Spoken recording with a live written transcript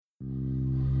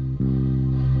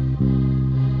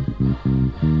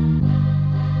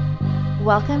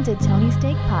Welcome to Tony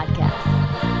Steak Podcast.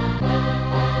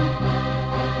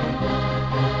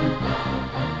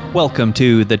 Welcome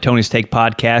to the Tony Steak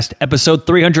Podcast, episode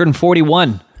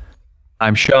 341.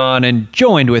 I'm Sean, and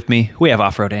joined with me, we have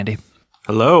Off-Road Andy.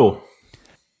 Hello.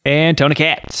 And Tony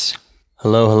Katz.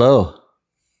 Hello, hello.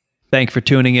 Thank you for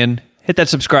tuning in. Hit that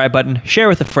subscribe button, share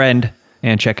with a friend,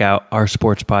 and check out our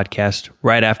sports podcast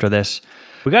right after this.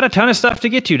 We got a ton of stuff to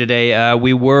get to today.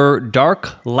 We were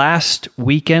dark last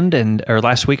week,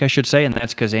 I should say, and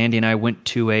that's because Andy and I went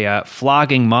to a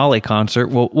Flogging Molly concert.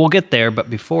 We'll get there,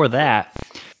 but before that,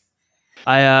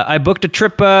 I booked a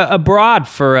trip abroad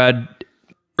for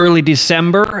early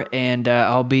December, and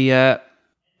I'll be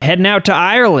heading out to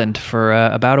Ireland for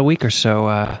about a week or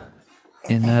so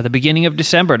in the beginning of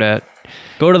December to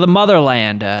go to the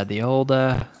motherland, the old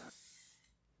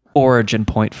origin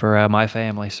point for my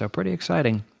family. So pretty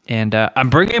exciting. And I'm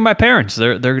bringing my parents.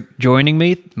 They're joining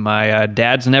me. My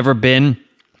dad's never been.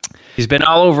 He's been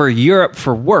all over Europe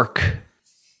for work,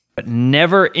 but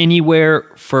never anywhere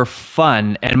for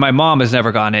fun. And my mom has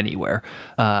never gone anywhere.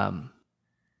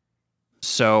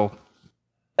 So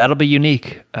that'll be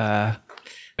unique. Can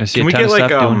we get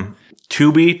like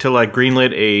Tubi to like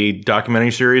greenlit a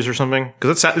documentary series or something?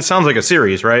 Because it sounds like a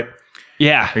series, right?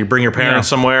 Yeah. You bring your parents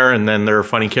somewhere, and then there are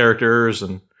funny characters,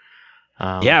 and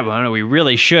well, we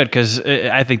really should, because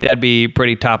I think that'd be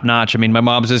pretty top notch. I mean, my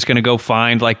mom's just going to go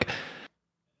find like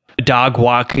a dog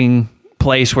walking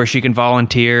place where she can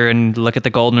volunteer and look at the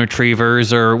golden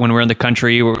retrievers, or when we're in the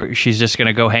country, she's just going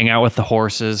to go hang out with the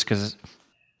horses because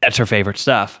that's her favorite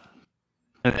stuff.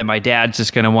 And then my dad's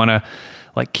just going to want to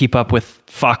like keep up with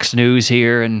Fox News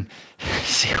here and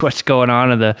see what's going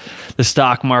on in the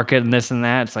stock market and this and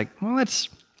that. It's like, well, let's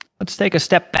take a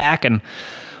step back, and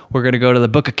we're going to go to the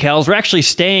Book of Kells. We're actually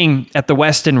staying at the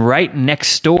Westin right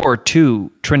next door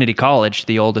to Trinity College,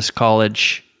 the oldest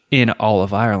college in all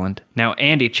of Ireland. Now,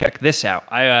 Andy, check this out.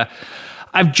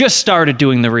 I've just started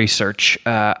doing the research.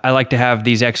 I like to have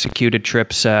these executed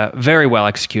trips, very well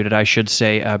executed, I should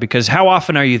say, because how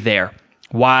often are you there?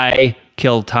 Why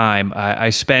kill time? I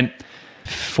spent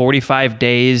 45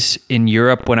 days in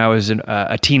Europe when I was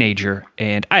a teenager,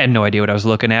 and I had no idea what I was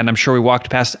looking at. And I'm sure we walked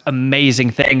past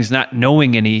amazing things, not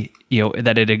knowing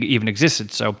that it even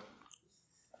existed. So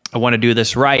I want to do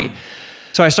this right.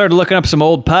 So I started looking up some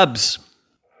old pubs,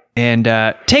 and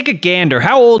take a gander.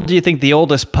 How old do you think the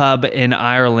oldest pub in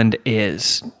Ireland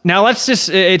is? Now,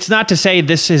 it's not to say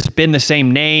this has been the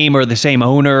same name or the same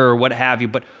owner or what have you,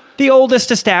 but the oldest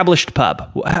established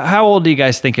pub. How old do you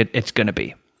guys think it's going to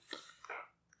be?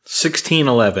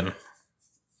 1611.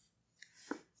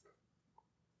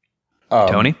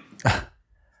 Tony?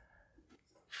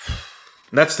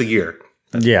 That's the year.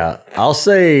 Yeah, I'll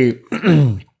say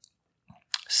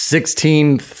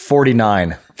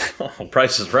 1649. Oh,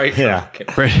 Price is Right. Yeah.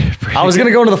 Pretty I was going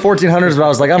to go into the 1400s, but I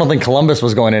was like, I don't think Columbus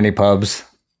was going to any pubs.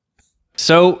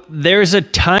 So there's a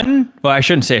ton, well, I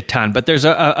shouldn't say a ton, but there's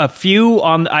a few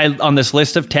on this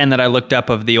list of 10 that I looked up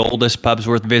of the oldest pubs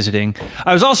worth visiting.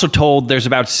 I was also told there's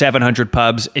about 700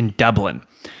 pubs in Dublin.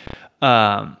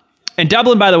 And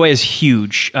Dublin, by the way, is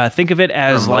huge. Think of it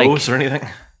as or anything.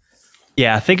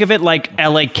 Yeah, think of it like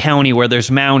LA County, where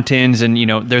there's mountains and,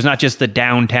 there's not just the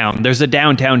downtown. There's the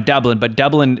downtown Dublin, but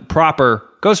Dublin proper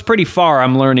goes pretty far,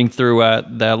 I'm learning through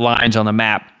the lines on the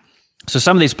map. So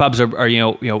some of these pubs are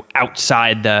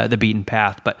outside the beaten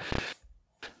path, but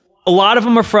a lot of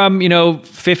them are from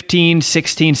 15,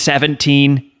 16,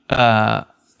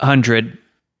 1700.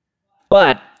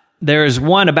 But there's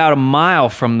one about a mile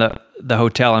from the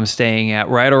hotel I'm staying at,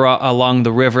 right along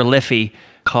the River Liffey,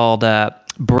 called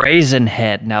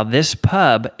Brazenhead. Now this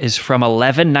pub is from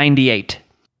 1198.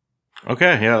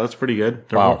 Okay, yeah, that's pretty good.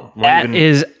 Wow, that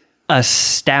is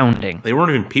astounding. They weren't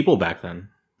even people back then.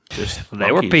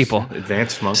 They were people.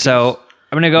 Advanced monkeys. So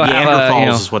I'm going to go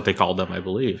Neanderthals is what they called them, I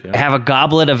believe. Yeah. Have a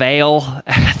goblet of ale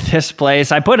at this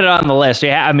place. I put it on the list.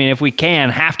 Yeah, I mean, if we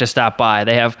have to stop by.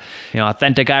 They have,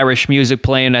 authentic Irish music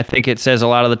playing. I think it says a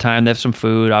lot of the time. They have some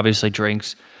food, obviously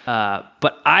drinks.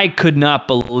 But I could not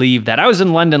believe that. I was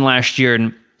in London last year,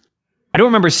 and I don't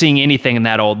remember seeing anything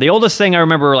that old. The oldest thing I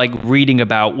remember reading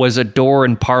about was a door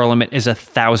in Parliament is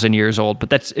 1,000 years old,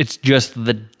 but it's just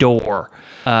the door.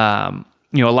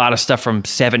 A lot of stuff from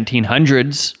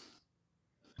 1700s,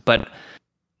 but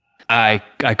I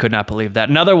could not believe that.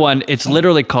 Another one, it's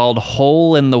literally called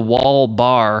Hole in the Wall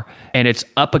Bar, and it's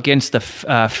up against the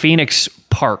Phoenix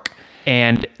Park,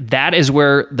 and that is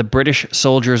where the British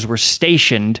soldiers were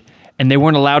stationed, and they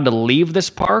weren't allowed to leave this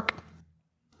park.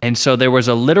 And so there was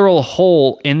a literal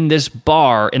hole in this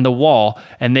bar in the wall,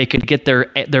 and they could get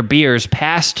their beers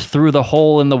passed through the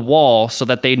hole in the wall so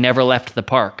that they never left the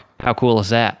park. How cool is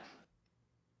that?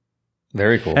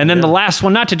 Very cool. And then the last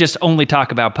one, not to just only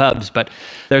talk about pubs, but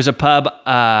there's a pub.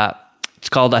 It's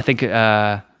called, I think,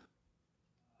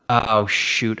 oh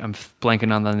shoot, I'm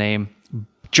blanking on the name.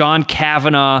 John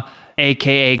Kavanaugh,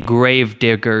 aka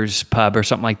Gravediggers Pub or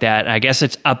something like that. I guess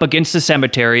it's up against the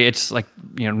cemetery. It's like,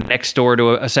 next door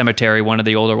to a cemetery, one of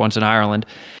the older ones in Ireland.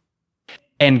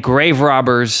 And grave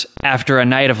robbers, after a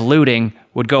night of looting,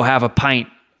 would go have a pint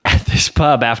at this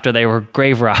pub after they were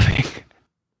grave robbing.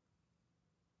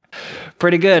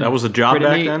 Pretty good. That was a job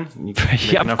Pretty back neat. then?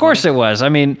 Yeah, of course it was. I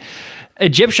mean,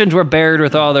 Egyptians were buried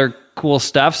with all their cool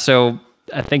stuff, so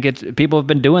I think people have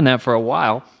been doing that for a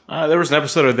while. There was an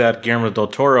episode of that Guillermo del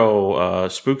Toro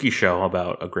spooky show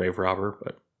about a grave robber,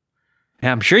 but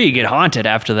yeah, I'm sure you get haunted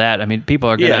after that. I mean, people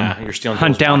are going to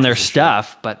hunt down their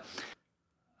stuff, but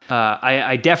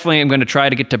I definitely am going to try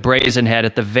to get to Brazen Head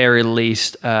at the very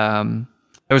least. There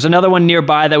was another one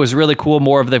nearby that was really cool,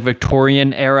 more of the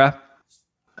Victorian era.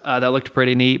 That looked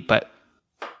pretty neat, but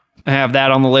I have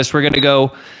that on the list. We're going to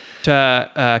go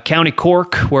to County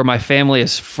Cork, where my family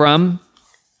is from,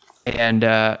 and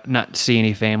not see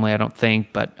any family, I don't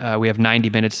think, but we have 90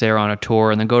 minutes there on a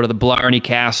tour, and then go to the Blarney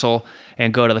Castle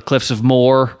and go to the Cliffs of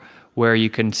Moher, where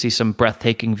you can see some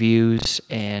breathtaking views.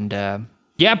 And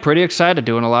yeah, pretty excited,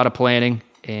 doing a lot of planning.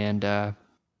 And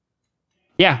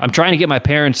yeah, I'm trying to get my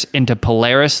parents into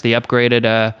Polaris, the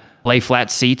upgraded lay flat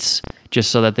seats,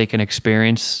 just so that they can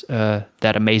experience that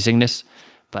amazingness.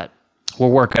 But we're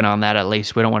working on that at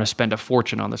least. We don't want to spend a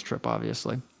fortune on this trip,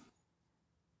 obviously.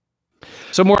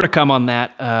 So more to come on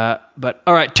that. But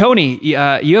all right, Tony, you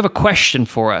have a question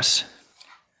for us.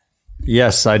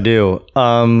 Yes, I do.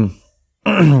 I've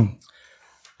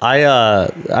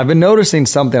been noticing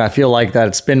something. I feel like that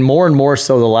it's been more and more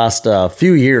so the last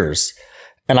few years.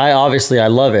 And I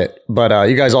love it, but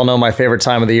you guys all know my favorite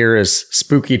time of the year is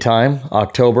spooky time,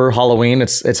 October, Halloween.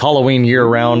 It's Halloween year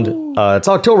round. It's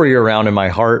October year round in my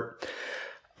heart.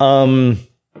 I've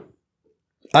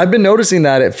been noticing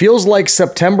that it feels like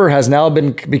September has now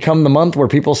become the month where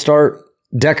people start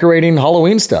decorating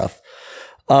Halloween stuff.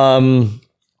 I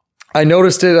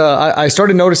noticed it. I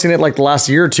started noticing it like the last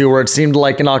year or two, where it seemed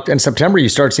like in September you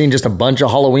start seeing just a bunch of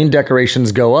Halloween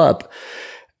decorations go up,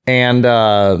 and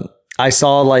I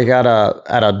saw like at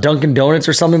a Dunkin' Donuts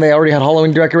or something, they already had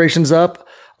Halloween decorations up.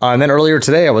 And then earlier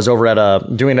today, I was over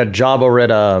at doing a job over at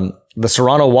the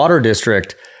Serrano Water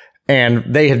District, and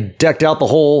they had decked out the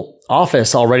whole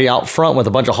office already out front with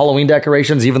a bunch of Halloween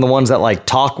decorations, even the ones that like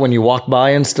talk when you walk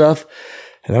by and stuff.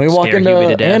 And then we walk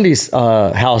into Andy's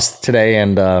house today,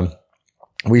 and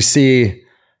we see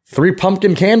 3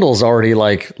 pumpkin candles already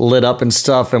like lit up and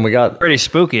stuff, and we got pretty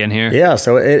spooky in here. Yeah,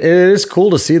 so it is cool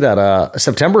to see that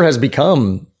September has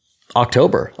become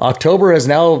October. October has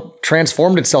now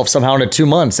transformed itself somehow into 2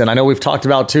 months, and I know we've talked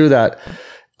about too that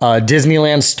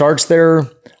Disneyland starts their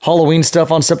Halloween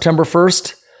stuff on September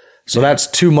 1st, so that's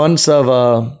 2 months of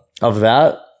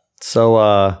that. So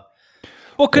well,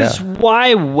 because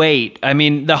why wait? I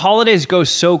mean, the holidays go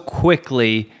so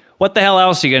quickly. What the hell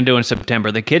else are you going to do in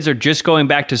September? The kids are just going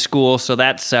back to school, so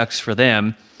that sucks for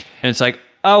them. And it's like,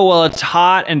 oh, well, it's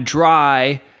hot and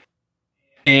dry,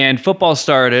 and football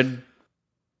started,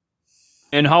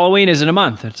 and Halloween is in a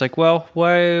month. It's like, well,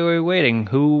 why are we waiting?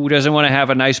 Who doesn't want to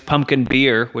have a nice pumpkin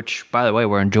beer? Which, by the way,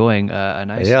 we're enjoying a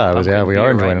nice we are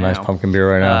enjoying a nice pumpkin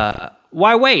beer right now.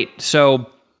 Why wait? So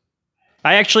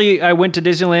I went to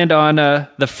Disneyland on the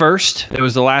 1st. It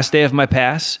was the last day of my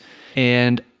pass,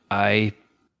 and I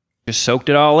just soaked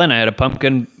it all in. I had a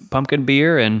pumpkin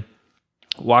beer and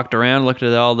walked around, looked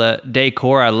at all the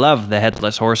decor. I love the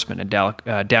Headless Horseman in not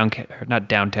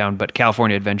downtown, but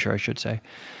California Adventure, I should say.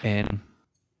 And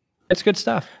it's good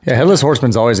stuff. Yeah, Headless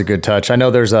Horseman's always a good touch. I know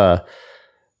there's the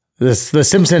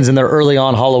Simpsons in their early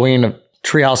on Halloween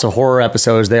Treehouse of Horror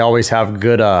episodes. They always have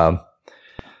good like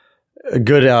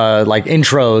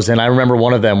intros, and I remember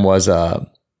one of them was a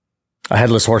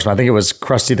Headless Horseman. I think it was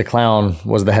Krusty the Clown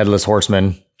was the Headless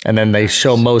Horseman. And then they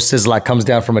show Mo Sislak comes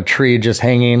down from a tree just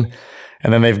hanging.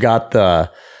 And then they've got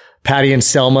the Patty and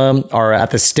Selma are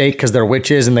at the stake because they're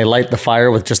witches, and they light the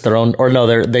fire with just their own, or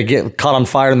no, they get caught on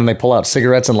fire and then they pull out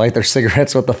cigarettes and light their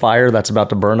cigarettes with the fire that's about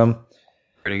to burn them.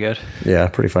 Pretty good. Yeah,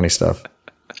 pretty funny stuff.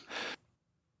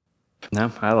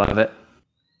 No, I love it.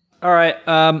 All right.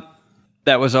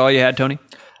 That was all you had, Tony?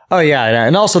 Oh, yeah.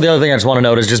 And also the other thing I just want to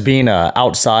note is just being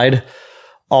outside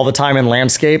all the time in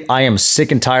landscape. I am sick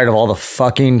and tired of all the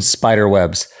fucking spider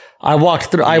webs. I walk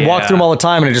through them all the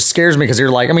time, and it just scares me because you're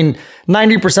like, I mean,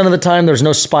 90% of the time there's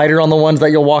no spider on the ones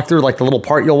that you'll walk through, like the little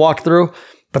part you'll walk through,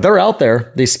 but they're out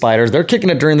there. These spiders, they're kicking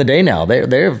it during the day now.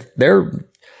 It's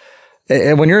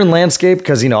And when you're in landscape,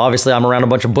 because, obviously I'm around a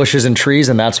bunch of bushes and trees,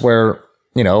 and that's where,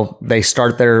 they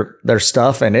start their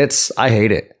stuff, and I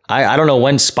hate it. I don't know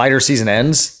when spider season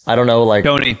ends. I don't know, like...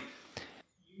 Tony,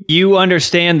 you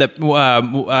understand that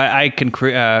I can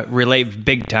relate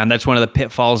big time. That's one of the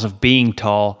pitfalls of being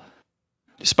tall.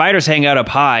 Spiders hang out up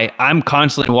high. I'm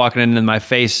constantly walking into my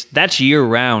face. That's year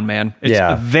round, man.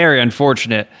 It's very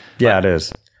unfortunate. Yeah, it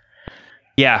is.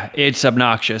 Yeah, it's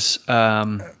obnoxious.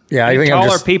 I think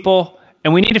taller people,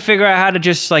 and we need to figure out how to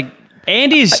just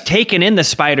Andy's taken in the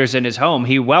spiders in his home.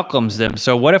 He welcomes them.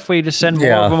 So what if we just send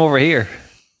more of them over here?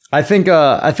 I think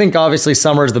obviously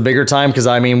summer is the bigger time because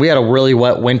we had a really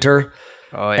wet winter.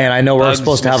 Oh, yeah. And I know we're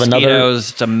supposed to have another.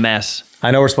 It's a mess. I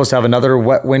know we're supposed to have another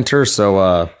wet winter,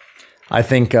 so I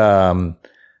think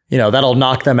that'll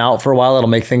knock them out for a while. It'll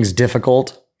make things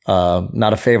difficult.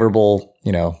 Not a favorable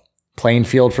playing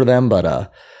field for them,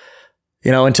 but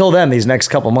until then, these next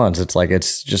couple months,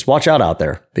 it's just watch out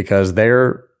there because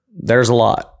there's a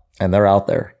lot and they're out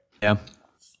there. Yeah,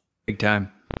 big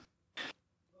time.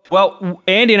 Well,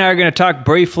 Andy and I are going to talk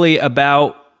briefly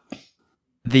about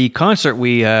the concert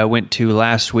we went to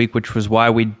last week, which was why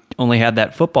we only had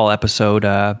that football episode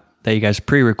that you guys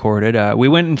pre-recorded. We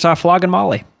went and saw Flogging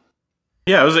Molly.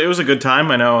 Yeah, it was a good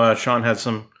time. I know Sean had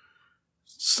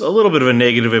a little bit of a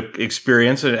negative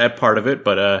experience at part of it,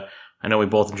 but I know we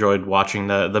both enjoyed watching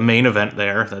the main event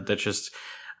there. That's just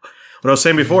what I was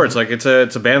saying before. It's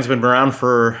it's a band's been around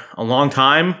for a long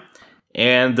time,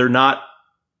 and they're not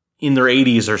in their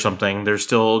 80s or something. They're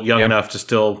still young enough to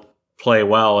still play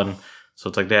well, and so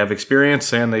it's they have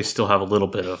experience and they still have a little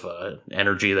bit of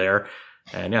energy there.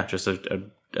 And yeah, just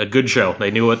a good show. They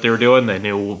knew what they were doing. They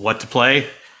knew what to play.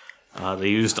 They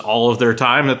used all of their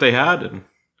time that they had, and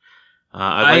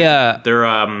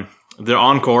their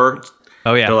encore.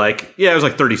 Oh yeah, they're it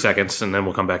was 30 seconds, and then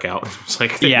we'll come back out. It's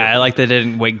I like they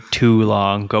didn't wait too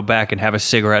long. Go back and have a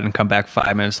cigarette and come back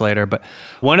 5 minutes later. But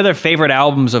one of their favorite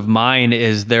albums of mine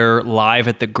is their Live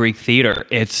at the Greek Theater.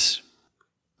 It's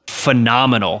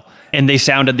phenomenal, and they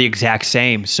sounded the exact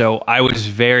same. So I was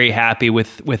very happy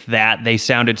with that. They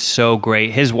sounded so great.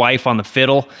 His wife on the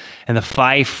fiddle and the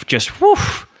fife just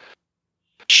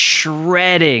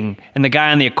shredding, and the guy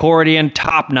on the accordion,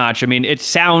 top notch. It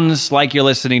sounds like you're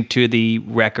listening to the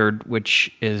record,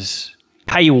 which is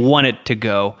how you want it to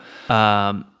go.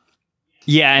 And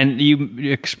you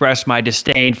expressed my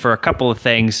disdain for a couple of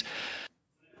things.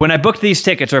 When I booked these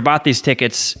tickets or bought these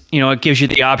tickets, it gives you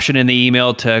the option in the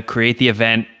email to create the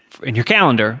event in your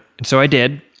calendar. And so I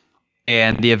did.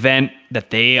 And the event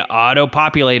that they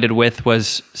auto-populated with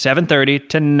was 7:30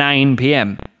 to 9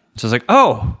 p.m. So I was like,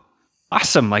 oh,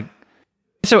 awesome.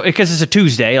 So because it's a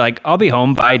Tuesday, I'll be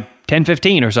home by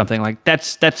 10:15 or something.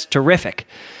 That's terrific.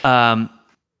 And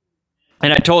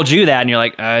I told you that, and you're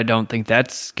like, I don't think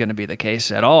that's going to be the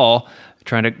case at all.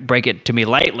 Trying to break it to me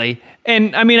lightly.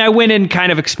 And I went in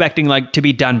kind of expecting to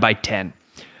be done by 10.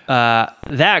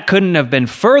 That couldn't have been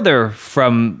further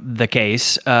from the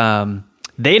case.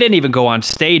 They didn't even go on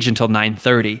stage until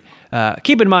 9:30.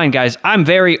 Keep in mind, guys, I'm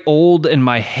very old in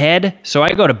my head, so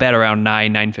I go to bed around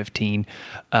 9:15,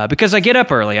 because I get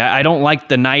up early. I don't like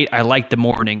the night. I like the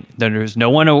morning. There's no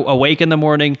one awake in the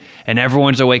morning, and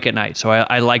everyone's awake at night, so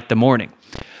I like the morning.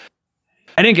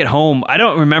 I didn't get home. I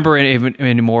don't remember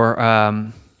anymore.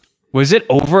 Was it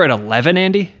over at 11,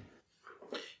 Andy?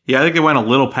 Yeah, I think it went a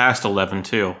little past 11,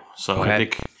 too. So okay. I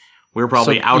think we were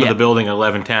probably out of the building at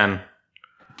 11:10.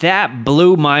 That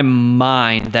blew my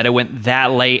mind that it went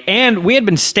that late. And we had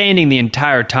been standing the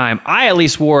entire time. I at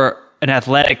least wore an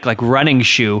athletic running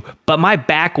shoe, but my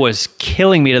back was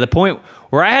killing me to the point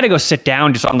where I had to go sit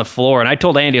down just on the floor. And I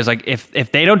told Andy, I was like,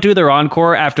 if they don't do their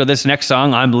encore after this next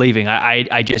song, I'm leaving.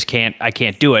 I just can't. I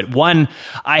can't do it. One,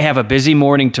 I have a busy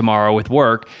morning tomorrow with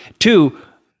work. Two,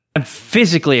 I'm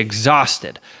physically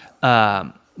exhausted.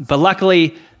 But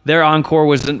luckily, their encore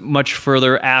wasn't much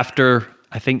further after.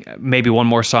 I think maybe one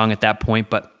more song at that point,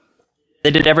 but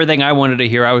they did everything I wanted to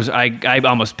hear. I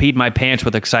almost peed my pants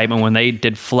with excitement when they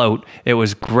did Float. It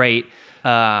was great.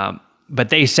 But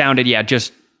they sounded,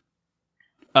 just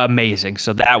amazing.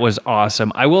 So that was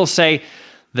awesome. I will say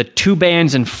the two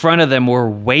bands in front of them were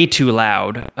way too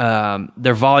loud.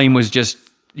 Their volume was just,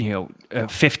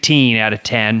 15 out of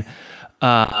 10.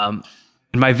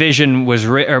 My hearing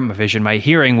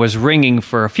was ringing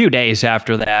for a few days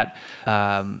after that.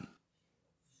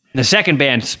 The second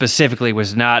band specifically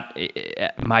was not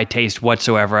my taste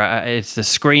whatsoever. It's the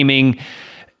screaming,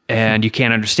 and you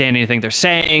can't understand anything they're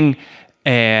saying.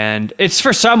 And it's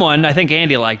for someone. I think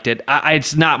Andy liked it.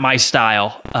 It's not my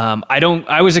style.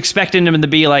 I was expecting them to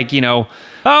be oh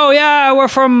yeah, we're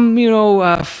from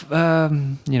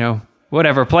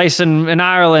whatever place in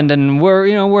Ireland, and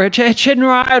we're hitching a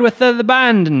ride with the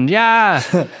band, and yeah.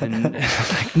 And,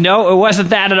 like, no, it wasn't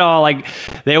that at all. Like,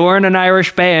 they weren't an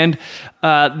Irish band.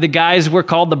 The guys were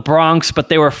called the Bronx, but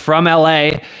they were from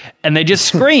LA, and they just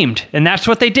screamed, and that's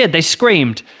what they did. They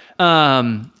screamed.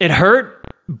 It hurt,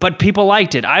 but people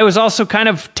liked it. I was also kind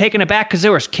of taken aback because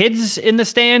there was kids in the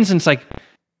stands, and it's like,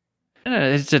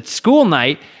 it's at school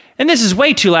night, and this is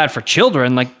way too loud for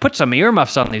children. Like, put some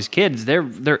earmuffs on these kids.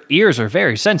 Their ears are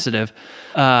very sensitive.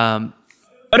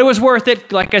 But it was worth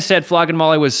it. Like I said, Flogging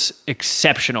Molly was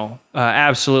exceptional.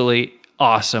 Absolutely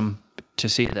awesome to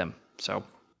see them. So,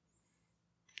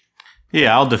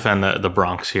 yeah, I'll defend the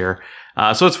Bronx here.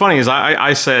 So what's funny is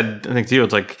I said, I think to you,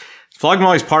 it's like Flogging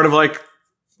Molly's part of like,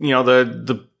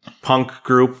 the punk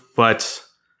group, but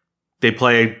they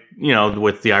play,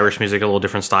 with the Irish music a little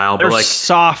different style. They're but like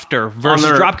softer versus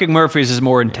Dropkick Murphys is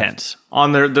more intense.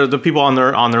 On the people on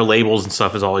their labels and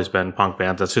stuff has always been punk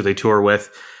bands. That's who they tour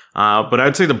with. But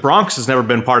I'd say the Bronx has never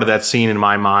been part of that scene in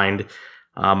my mind.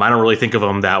 I don't really think of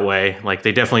them that way. Like,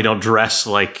 they definitely don't dress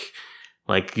like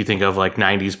you think of like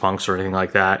 90s punks or anything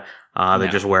like that. They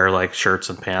just wear like shirts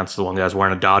and pants. The one guy's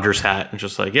wearing a Dodgers hat and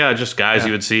just like, just guys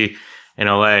you would see in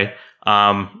LA.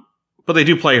 But they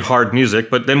do play hard music.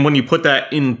 But then when you put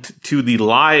that into the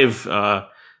live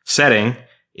setting,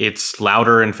 it's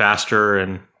louder and faster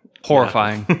and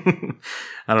horrifying.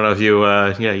 I don't know if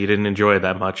you didn't enjoy it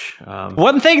that much.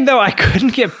 One thing though I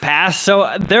couldn't get past.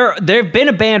 So they've been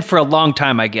a band for a long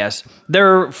time, I guess.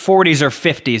 They're 40s or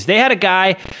 50s. They had a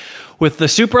guy with the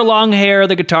super long hair,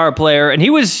 the guitar player, and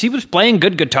he was playing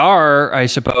good guitar, I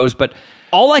suppose. But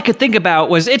all I could think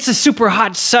about was, it's a super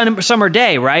hot summer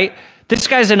day, right? This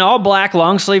guy's in all black,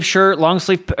 long sleeve shirt, long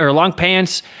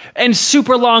pants, and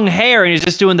super long hair, and he's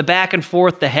just doing the back and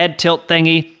forth, the head tilt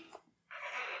thingy.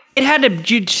 It had to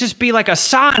just be like a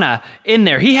sauna in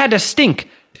there. He had to stink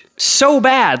so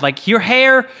bad. Like, your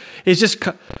hair is just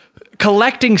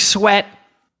collecting sweat.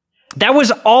 That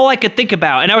was all I could think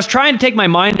about. And I was trying to take my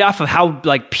mind off of how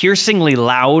like piercingly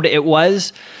loud it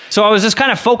was. So I was just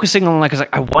kind of focusing on like,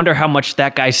 I wonder how much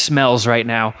that guy smells right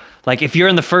now. Like, if you're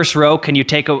in the first row, can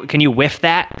you whiff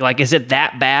that? Like, is it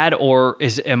that bad, or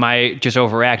am I just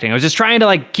overacting? I was just trying to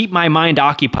like keep my mind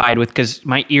occupied with, because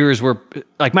my ears were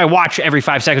like, my watch every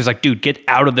 5 seconds was like, dude, get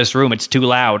out of this room. It's too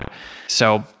loud.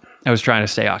 So I was trying to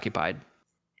stay occupied.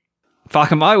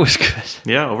 Flogging Molly was good.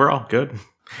 Yeah, overall good.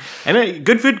 And a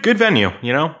good venue,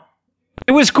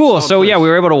 It was cool. So yeah, we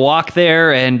were able to walk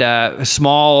there, and a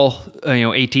small,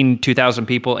 2,000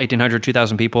 people.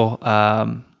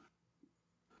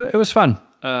 It was fun.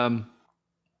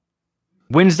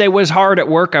 Wednesday was hard at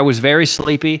work. I was very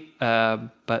sleepy, and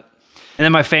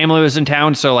then my family was in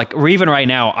town. So like, or even right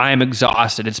now, I am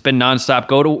exhausted. It's been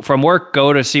nonstop. From work,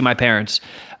 go to see my parents,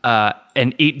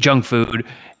 and eat junk food,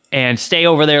 and stay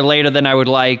over there later than I would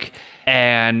like,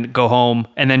 and go home,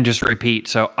 and then just repeat.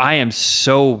 So I am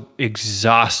so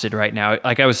exhausted right now.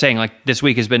 Like I was saying, like, this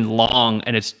week has been long,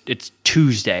 and it's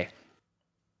Tuesday.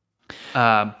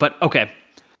 But okay,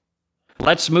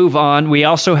 let's move on. We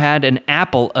also had an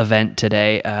Apple event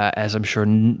today, as I'm sure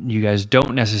you guys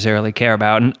don't necessarily care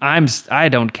about, and I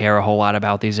don't care a whole lot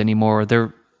about these anymore.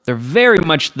 They're very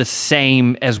much the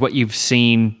same as what you've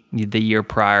seen the year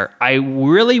prior. I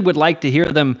really would like to hear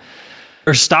them,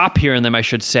 or stop hearing them, I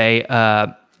should say.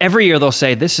 Every year they'll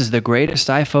say, this is the greatest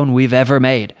iPhone we've ever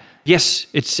made. Yes,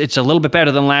 it's a little bit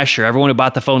better than last year. Everyone who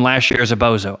bought the phone last year is a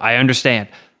bozo. I understand.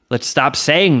 Let's stop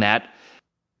saying that,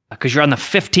 because you're on the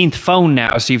 15th phone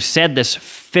now, so you've said this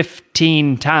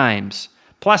 15 times.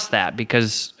 Plus that,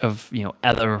 because of,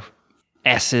 other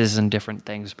S's and different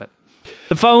things. But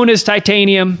the phone is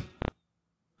titanium,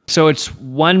 so it's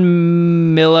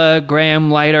 1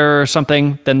 milligram lighter or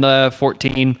something than the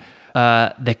 14.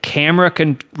 The camera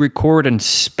can record in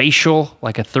spatial,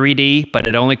 like a 3D, but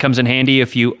it only comes in handy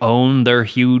if you own their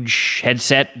huge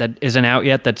headset that isn't out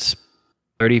yet. That's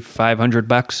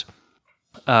 $3,500.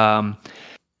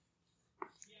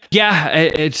 Yeah,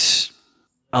 it's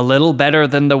a little better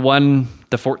than the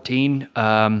 14.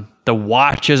 The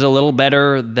watch is a little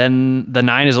better than the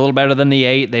 9 is a little better than the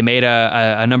 8. They made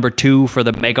a number 2 for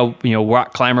the Mega,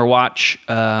 rock climber watch.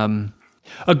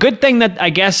 A good thing that I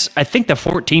think the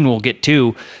 14 will get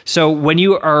too. So when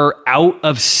you are out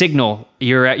of signal,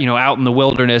 you're out in the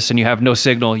wilderness and you have no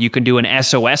signal, you can do an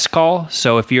SOS call.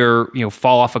 So if you're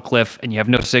fall off a cliff and you have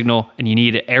no signal and you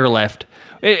need airlift,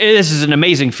 this is an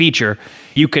amazing feature.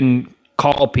 You can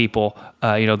call people,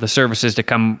 the services to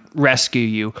come rescue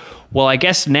you. Well, I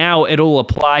guess now it'll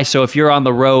apply. So if you're on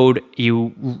the road,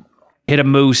 you hit a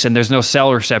moose and there's no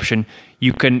cell reception,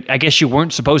 you can. I guess you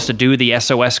weren't supposed to do the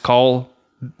SOS call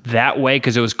that way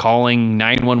because it was calling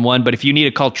 911. But if you need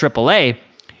to call AAA,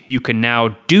 you can now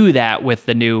do that with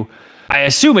the new, I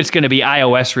assume it's going to be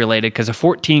iOS related because a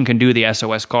 14 can do the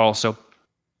SOS call. So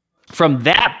from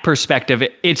that perspective,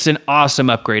 it's an awesome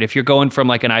upgrade. If you're going from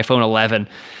like an iPhone 11,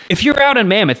 if you're out in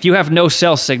Mammoth, you have no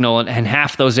cell signal in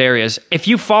half those areas. If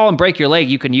you fall and break your leg,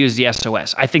 you can use the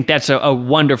SOS. I think that's a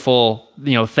wonderful,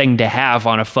 thing to have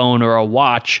on a phone or a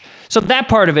watch. So that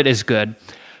part of it is good.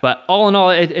 But all in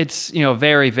all, it's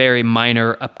very, very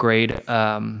minor upgrade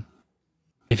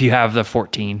if you have the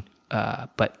 14.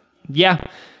 But yeah,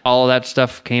 all of that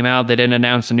stuff came out. They didn't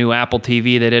announce a new Apple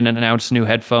TV. They didn't announce new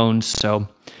headphones. So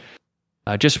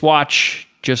just watch,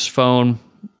 just phone.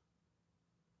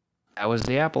 That was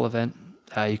the Apple event.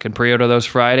 You can pre-order those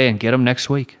Friday and get them next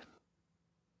week.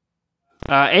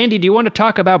 Andy, do you want to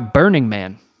talk about Burning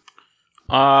Man?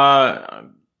 I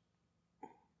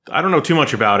don't know too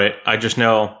much about it. I just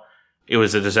know it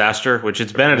was a disaster, which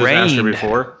it's been a disaster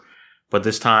before. But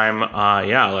this time,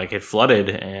 it flooded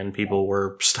and people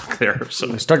were stuck there.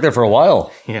 So Stuck there for a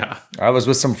while. Yeah. I was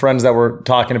with some friends that were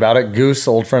talking about it. Goose,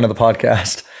 old friend of the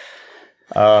podcast.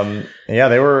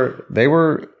 They were,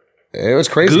 it was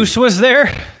crazy. Goose was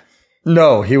there?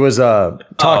 No, he was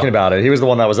talking about it. He was the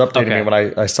one that was updating me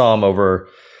when I saw him over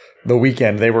the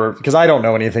weekend. They were, because I don't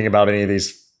know anything about any of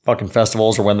these fucking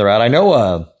festivals or when they're at. I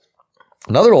know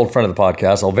another old friend of the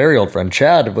podcast, a very old friend,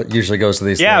 Chad, usually goes to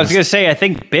these things. I was going to say, I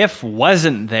think Biff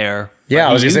wasn't there. Yeah,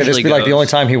 I was going to say, this would be like the only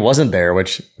time he wasn't there,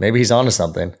 which maybe he's onto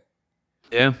something.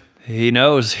 Yeah, he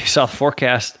knows. He saw the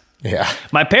forecast. Yeah.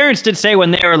 My parents did say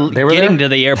when they were getting to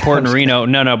the airport in Reno,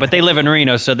 no, but they live in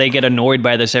Reno, so they get annoyed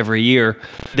by this every year.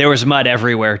 There was mud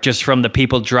everywhere, just from the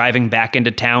people driving back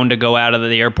into town to go out of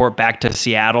the airport back to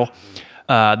Seattle.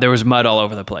 There was mud all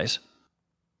over the place.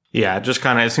 Yeah, it just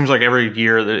kind of, it seems like every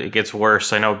year that it gets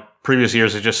worse. I know previous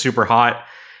years it's just super hot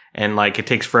and like it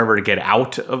takes forever to get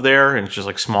out of there and it's just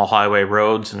like small highway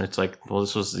roads and it's like, well,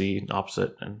 this was the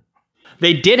opposite. And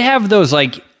they did have those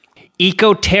like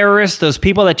eco-terrorists, those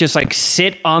people that just like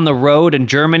sit on the road in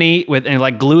Germany and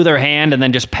like glue their hand and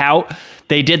then just pout.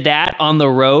 They did that on the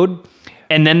road.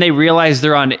 And then they realize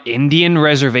they're on Indian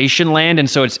reservation land, and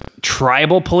so it's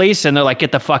tribal police, and they're like,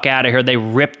 get the fuck out of here. They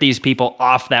ripped these people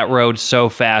off that road so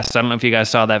fast. I don't know if you guys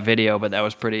saw that video, but that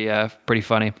was pretty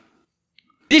funny.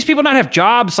 These people not have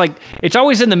jobs. Like, it's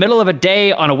always in the middle of a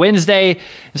day on a Wednesday.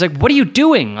 It's like, what are you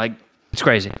doing? Like, it's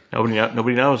crazy.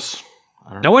 Nobody knows.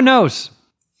 No one knows.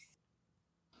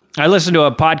 I listened to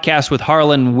a podcast with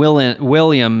Harlan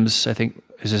Williams, I think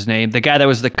is his name, the guy that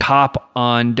was the cop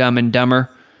on Dumb and Dumber.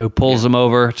 Who pulls him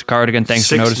over? It's a cardigan. Thanks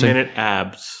for noticing. 6 minute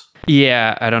abs.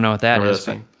 Yeah, I don't know what that is.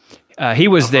 But, he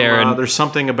was there. And there's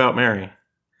something about Mary.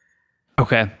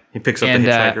 Okay. He picks up the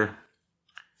hitchhiker.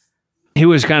 He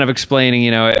was kind of explaining,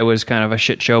 it was kind of a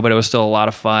shit show, but it was still a lot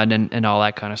of fun and all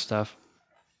that kind of stuff.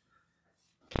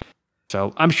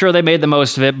 So I'm sure they made the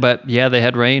most of it, but yeah, they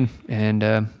had rain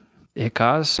and it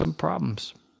caused some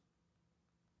problems.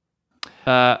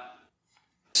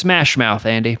 Smash Mouth,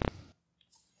 Andy.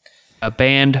 A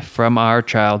band from our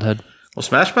childhood. Well,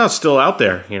 Smash Mouth's still out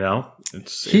there,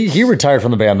 He retired from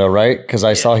the band though, right? Because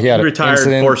I saw he had retired,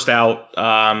 incident. Forced out.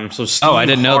 So Steve I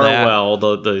didn't know that. Harwell,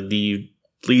 the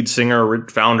lead singer,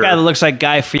 founder. Yeah, that looks like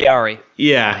Guy Fieri.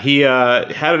 Yeah, he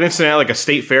had an incident at like a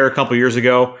state fair a couple years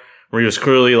ago where he was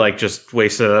clearly like just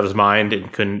wasted out of his mind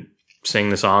and couldn't sing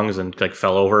the songs and like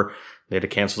fell over. They had to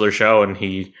cancel their show and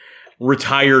he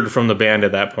retired from the band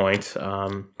at that point.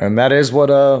 And that is what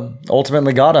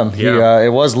ultimately got him. Yeah. It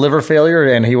was liver failure,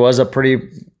 and he was a pretty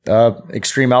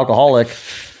extreme alcoholic.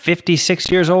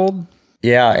 56 years old?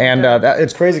 Yeah, and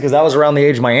it's crazy because that was around the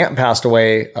age my aunt passed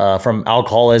away from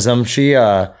alcoholism. She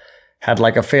had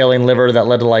like a failing liver that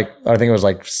led to like, I think it was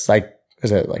like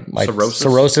cirrhosis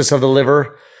of the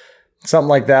liver, something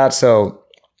like that. So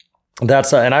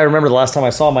that's, and I remember the last time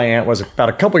I saw my aunt was about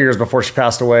a couple years before she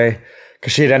passed away,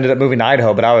 because she had ended up moving to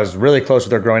Idaho, but I was really close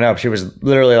with her growing up. She was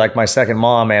literally like my second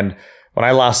mom. And when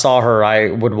I last saw her, I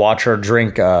would watch her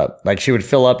drink, like she would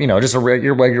fill up, just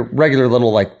your regular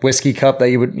little like whiskey cup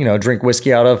that you would, drink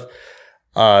whiskey out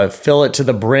of, fill it to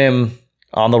the brim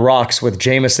on the rocks with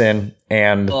Jameson.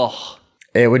 And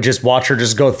it would just watch her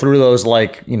just go through those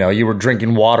like, you were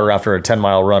drinking water after a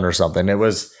 10-mile run or something. It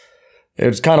was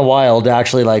kind of wild to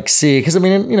actually like see, because I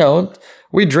mean,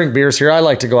 we drink beers here. I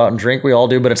like to go out and drink. We all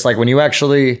do. But it's like when you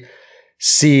actually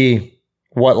see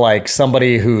what like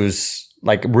somebody who's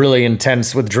like really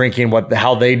intense with drinking,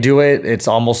 how they do it, it's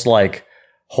almost like,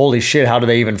 holy shit, how do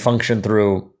they even function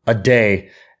through a day?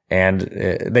 And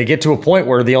they get to a point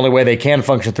where the only way they can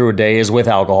function through a day is with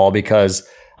alcohol, because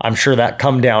I'm sure that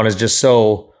come down is just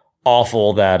so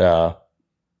awful that,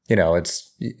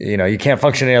 it's, you can't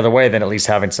function any other way than at least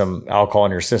having some alcohol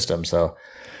in your system. So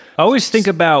I always think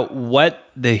about what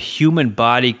the human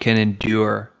body can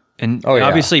endure. And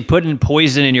obviously putting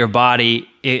poison in your body,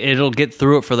 it'll get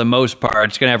through it for the most part.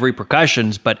 It's going to have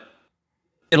repercussions, but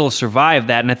it'll survive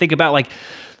that. And I think about like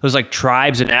those like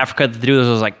tribes in Africa that do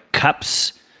those like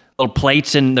cups, little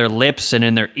plates in their lips and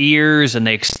in their ears, and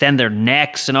they extend their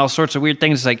necks and all sorts of weird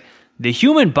things. It's like the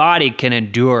human body can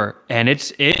endure, and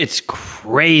it's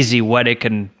crazy what it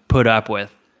can put up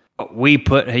with. We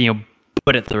put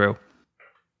it through.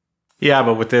 Yeah,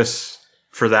 but with this,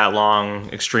 for that long,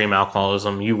 extreme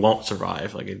alcoholism, you won't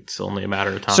survive. Like, it's only a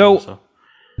matter of time. So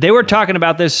they were talking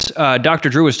about this, Dr.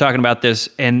 Drew was talking about this,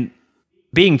 and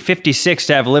being 56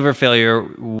 to have liver failure,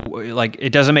 like,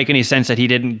 it doesn't make any sense that he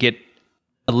didn't get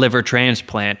a liver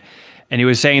transplant. And he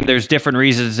was saying there's different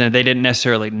reasons, and they didn't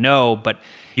necessarily know, but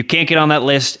you can't get on that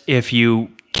list if you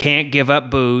can't give up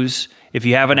booze, if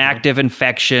you have an active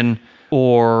infection,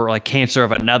 or like cancer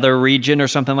of another region or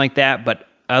something like that. But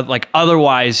like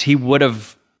otherwise, he would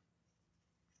have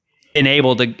been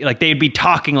able to, like, they'd be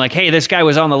talking like, hey, this guy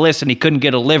was on the list and he couldn't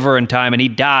get a liver in time and he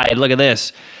died. Look at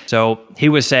this. So he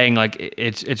was saying like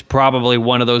it's probably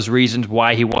one of those reasons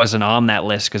why he wasn't on that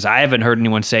list, because I haven't heard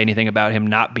anyone say anything about him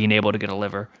not being able to get a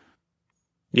liver.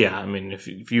 Yeah, I mean, if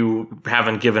you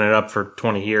haven't given it up for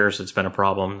 20 years, it's been a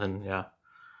problem, then yeah.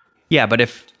 Yeah, but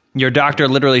if your doctor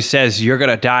literally says you're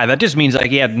going to die, that just means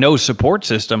like he had no support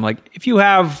system. Like if you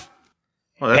have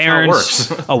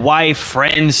parents, a wife,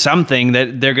 friends, something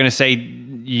that they're going to say,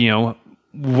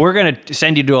 we're going to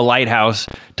send you to a lighthouse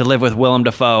to live with Willem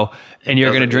Dafoe, and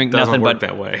you're going to drink nothing but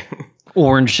that way.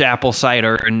 orange apple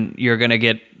cider, and you're going to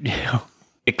get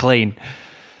clean.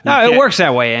 No, it works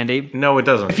that way, Andy. No, it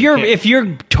doesn't. If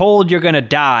you're told you're going to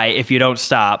die if you don't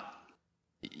stop,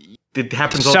 it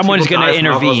happens. Someone's going to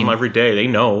intervene every day. They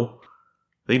know.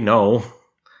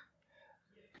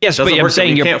 Yes, but I'm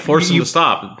saying you can't force them to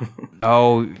stop.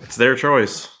 Oh, it's their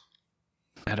choice.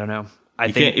 I don't know.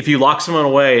 I think if you lock someone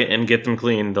away and get them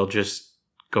clean, they'll just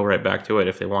go right back to it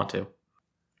if they want to.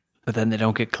 But then they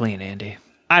don't get clean, Andy.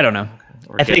 I don't know.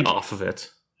 Or get off of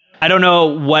it. I don't know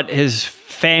what his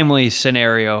family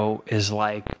scenario is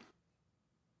like.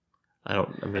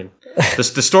 The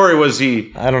story was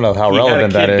I don't know how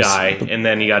relevant that is. Had a kid die, and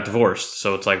then he got divorced.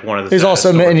 So it's like one of the. He's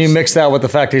also, and you mix that with the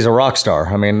fact he's a rock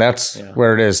star. I mean, that's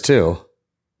where it is too.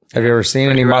 Have you ever seen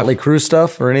any Motley Crue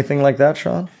stuff or anything like that,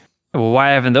 Sean? Well, why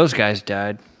haven't those guys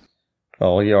died?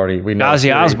 Oh, we know.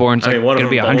 Ozzy Osbourne's going to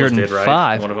be 105. Did,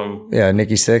 right? One of them. Yeah,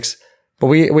 Nikki Sixx. But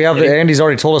we have Andy's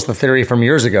already told us the theory from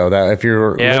years ago that if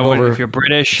you're if you're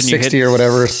British and 60 you or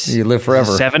whatever, you live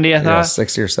forever. 70, I thought. Yeah,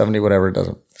 60 or 70, whatever. It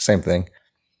doesn't. Same thing.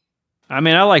 I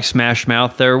mean, I like Smash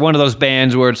Mouth. They're one of those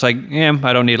bands where it's like,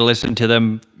 I don't need to listen to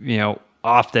them,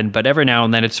 often, but every now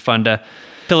and then it's fun to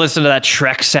listen to that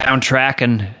Shrek soundtrack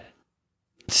and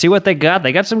see what they got.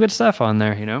 They got some good stuff on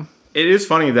there, It is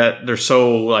funny that they're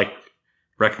so like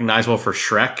recognizable for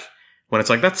Shrek. When it's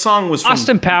like that song was from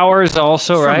Austin Powers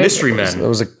also, right? Mystery Men.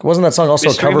 Wasn't that song also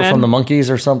a cover from the Monkees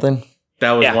or something?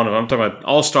 That was one of them. I'm talking about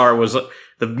All Star was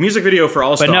the music video for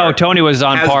All Star. But no, Tony was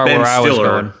on par where I was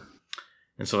going.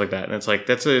 And stuff like that. And it's like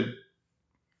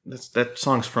that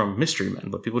song's from Mystery Men,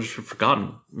 but people just have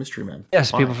forgotten Mystery Men.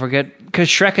 Yes, people forget because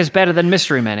Shrek is better than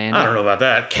Mystery Men, Andy. I don't know about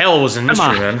that. Kel was in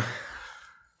Mystery Men.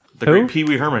 The great Pee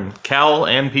Wee Herman. Kel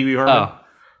and Pee Wee Herman. Oh.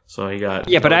 So you got...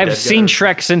 Yeah, but I've seen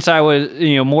Shrek since I was,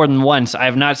 more than once. I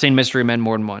have not seen Mystery Men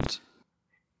more than once.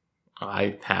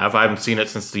 I have. I haven't seen it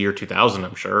since the year 2000,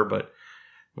 I'm sure, but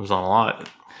it was on a lot.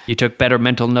 You took better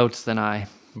mental notes than I.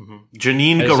 Mm-hmm.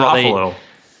 Janine Garofalo.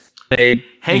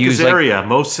 Hank Azaria.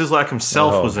 Mo Sizlak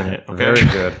himself was in it. Okay? Very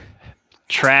good.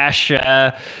 Trash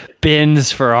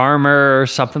bins for armor or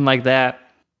something like that.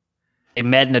 They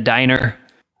met in a diner.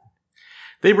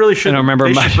 They really should.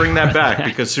 They should bring that back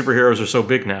because superheroes are so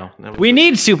big now. We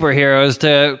need superheroes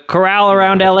to corral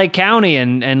around LA County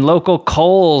and local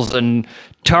Kohl's and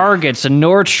Targets and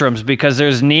Nordstroms because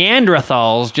there's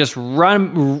Neanderthals just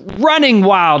running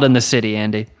wild in the city,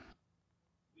 Andy.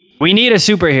 We need a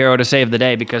superhero to save the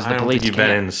day because the police can't. I don't think you've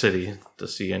been in the city to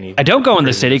see any... I don't go in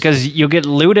the city because you'll get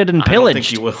looted and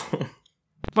pillaged. I don't think you will.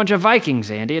 A bunch of Vikings,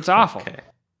 Andy. It's awful. Okay.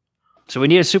 So we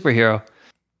need a superhero.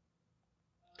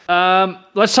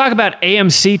 Let's talk about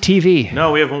AMC TV.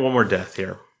 No, we have one more death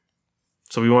here.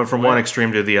 So we went from one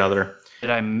extreme to the other.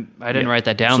 I didn't write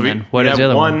that down then. What is the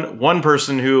other one? One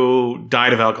person who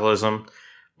died of alcoholism.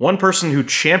 One person who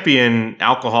championed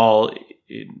alcohol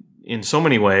in so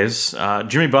many ways.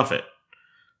 Jimmy Buffett.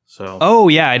 So. Oh,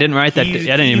 yeah. I didn't write that. I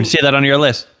didn't even see that on your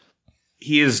list.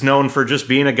 he is known for just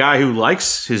being a guy who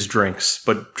likes his drinks,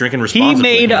 but drinking He responsibly.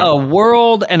 made a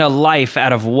world and a life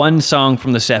out of one song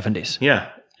from the 70s. Yeah,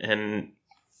 and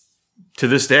to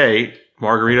this day,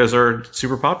 margaritas are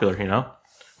super popular,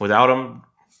 Without them,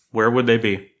 where would they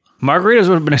be? Margaritas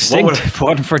would have been extinct if it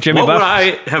wasn't for Jimmy What would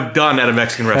Buffett. I have done at a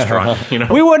Mexican restaurant,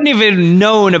 We wouldn't even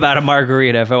known about a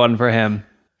margarita if it wasn't for him.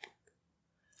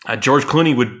 George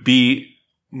Clooney would be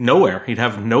nowhere. He'd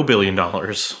have no $1 billion.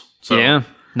 So, Yeah,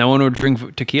 no one would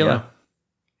drink tequila.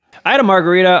 Yeah. I had a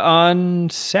margarita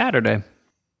on Saturday.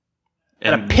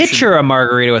 And a picture of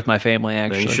margarita with my family,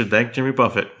 actually. Then you should thank Jimmy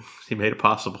Buffett. He made it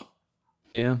possible.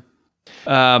 Yeah.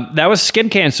 That was skin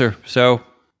cancer. So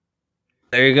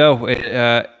there you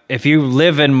go. If you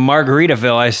live in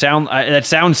Margaritaville, that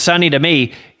sounds sunny to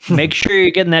me. Make sure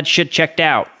you're getting that shit checked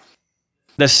out.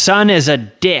 The sun is a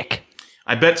dick.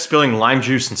 I bet spilling lime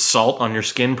juice and salt on your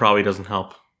skin probably doesn't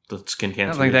help the skin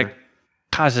cancer. I don't think that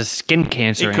causes skin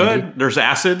cancer. It could. There's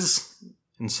acids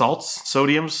and salts,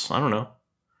 sodiums. I don't know.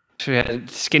 So he had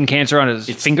skin cancer on his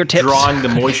fingertips. Drawing the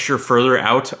moisture further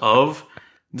out of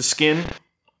the skin,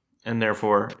 and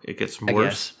therefore it gets worse. I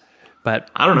guess.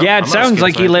 But I don't know. Yeah, it sounds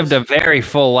like he lived a very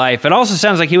full life. It also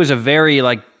sounds like he was a very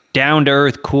down to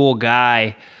earth, cool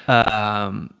guy.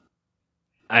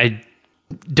 I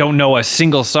don't know a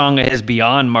single song of his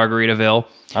beyond Margaritaville.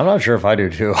 I'm not sure if I do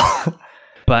too.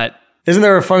 But isn't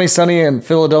there a funny Sunny in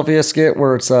Philadelphia skit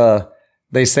where it's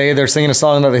they say they're singing a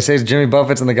song that they say is Jimmy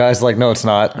Buffett's and the guy's like, no, it's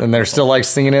not, and they're still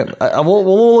singing it.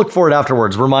 We'll look for it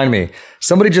afterwards. Remind me.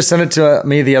 Somebody just sent it to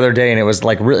me the other day, and it was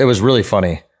it was really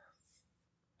funny.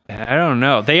 I don't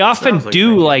know. They often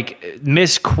do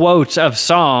misquotes of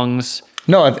songs.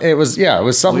 No, it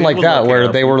was something like that where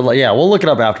they were we'll look it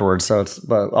up afterwards.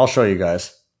 But I'll show you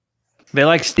guys. They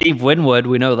like Steve Winwood.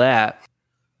 We know that.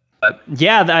 But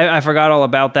yeah, I forgot all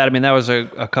about that. I mean, that was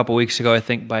a couple weeks ago, I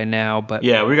think, by now. But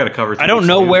yeah, we got to cover. I don't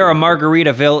know where a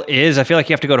Margaritaville is. I feel like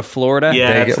you have to go to Florida.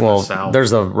 Yeah, there's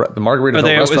the Margaritaville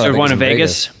restaurant. Was there one in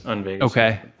Vegas? On Vegas.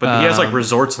 Okay, but he has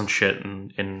resorts and shit.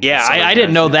 Yeah, I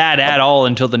didn't know that at all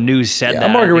until the news said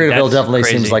that. Margaritaville definitely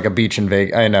seems like a beach in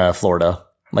Florida.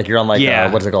 Like you're on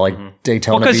what's it called,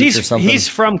 Daytona Beach or something. He's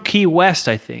from Key West,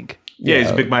 I think. Yeah,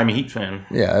 he's a big Miami Heat fan.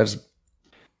 Yeah,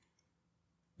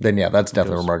 then that's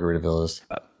definitely where Margaritaville is.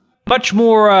 Much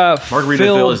more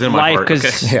Margaritaville is in my heart.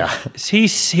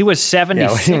 He was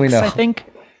 76, we know. I think.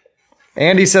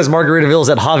 Andy says Margaritaville is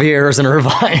at Javier's in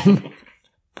Irvine.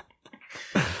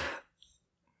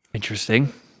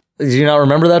 Interesting. Do you not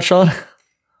remember that, Sean?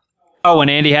 Oh, when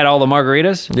Andy had all the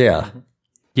margaritas? Yeah.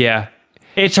 Yeah.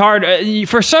 It's hard.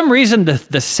 For some reason,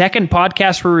 the second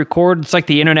podcast we record, it's like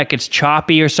the internet gets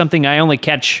choppy or something. I only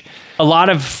catch a lot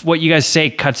of what you guys say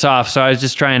cuts off. So I was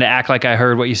just trying to act like I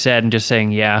heard what you said and just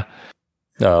saying, yeah.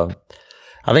 I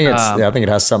think it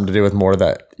has something to do with more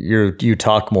that you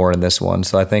talk more in this one.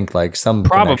 So I think some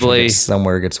probably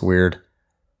somewhere gets weird.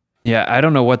 Yeah, I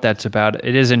don't know what that's about.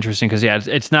 It is interesting because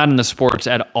it's not in the sports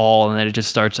at all, and then it just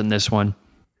starts in this one.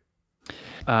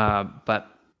 But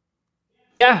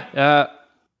yeah.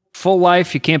 Full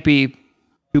life, you can't be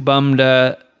too bummed.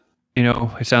 It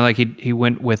sounded like he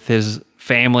went with his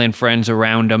family and friends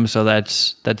around him, so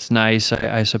that's nice,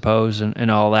 I suppose,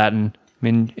 and all that. And I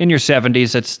mean, in your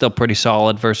 70s, that's still pretty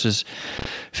solid versus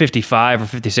 55 or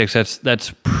 56.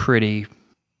 That's pretty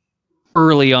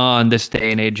early on this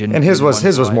day and age. And his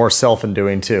was more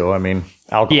self-undoing too. I mean,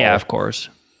 alcohol. Yeah, of course.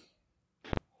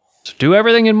 So do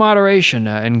everything in moderation,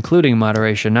 including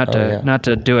moderation. Not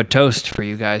to do a toast for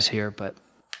you guys here, but.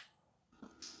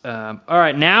 All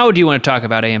right, now do you want to talk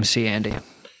about AMC, Andy?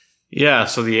 Yeah,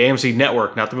 so the AMC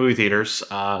network, not the movie theaters,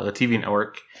 the TV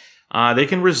network, they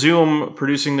can resume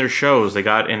producing their shows. They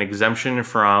got an exemption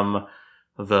from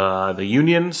the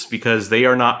unions because they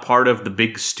are not part of the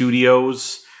big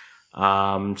studios.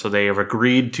 So they have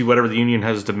agreed to whatever the union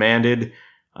has demanded.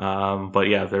 But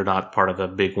yeah, they're not part of the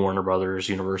big Warner Brothers,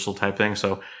 Universal type thing.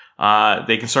 So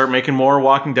they can start making more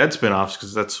Walking Dead spinoffs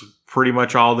because that's pretty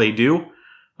much all they do.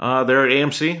 They're at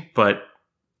AMC, but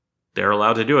they're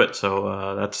allowed to do it.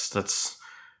 So that's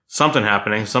something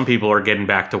happening. Some people are getting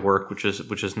back to work, which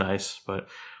is nice. But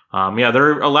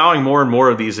they're allowing more and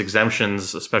more of these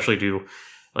exemptions, especially to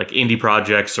indie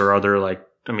projects or other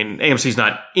AMC's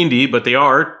not indie, but they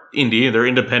are indie. They're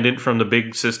independent from the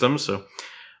big systems. So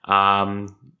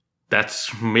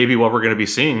that's maybe what we're going to be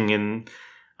seeing in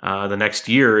the next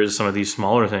year is some of these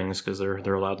smaller things because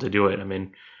they're allowed to do it. I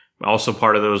mean. Also,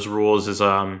 part of those rules is,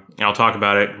 I'll talk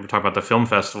about it. We'll talk about the film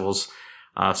festivals.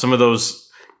 Some of those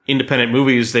independent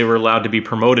movies, they were allowed to be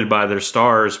promoted by their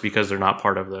stars because they're not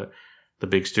part of the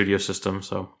big studio system.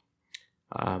 So,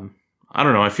 I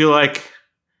don't know. I feel like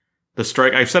the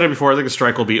strike, I've said it before, I think the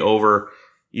strike will be over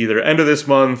either end of this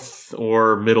month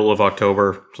or middle of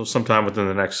October. So sometime within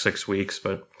the next 6 weeks.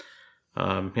 But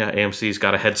AMC's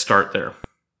got a head start there.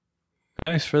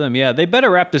 Nice for them. Yeah, they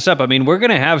better wrap this up. I mean, we're going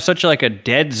to have such like a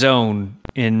dead zone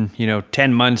in,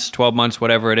 10 months, 12 months,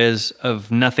 whatever it is,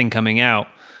 of nothing coming out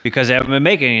because they haven't been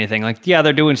making anything. Like, yeah,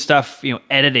 they're doing stuff,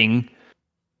 editing,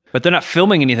 but they're not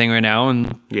filming anything right now,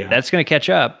 and that's going to catch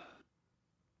up.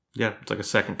 Yeah, it's like a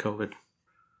second COVID.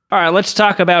 All right, let's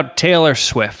talk about Taylor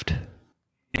Swift,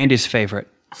 Andy's favorite.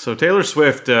 So Taylor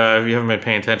Swift, if you haven't been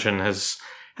paying attention, has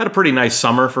had a pretty nice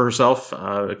summer for herself.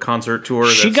 A concert tour.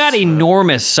 She got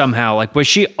enormous somehow. Like, was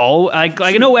she all? Like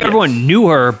I know everyone knew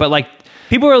her, but like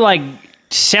people were like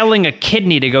selling a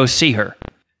kidney to go see her.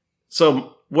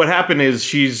 So what happened is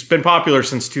she's been popular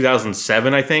since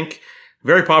 2007, I think.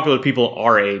 Very popular with people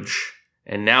our age,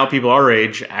 and now people our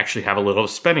age actually have a little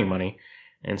spending money,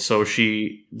 and so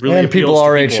she really and appeals people to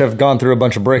our age have gone through a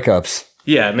bunch of breakups.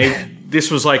 Yeah, and this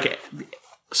was like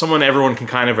someone everyone can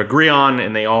kind of agree on,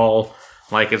 and they all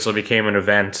like it, so it became an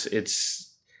event.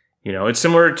 It's it's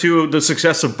similar to the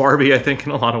success of Barbie, I think,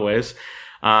 in a lot of ways.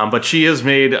 But she has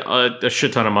made a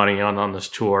shit ton of money on this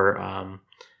tour.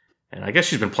 And I guess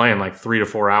she's been playing like 3 to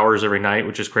 4 hours every night,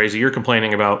 which is crazy. You're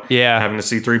complaining about having to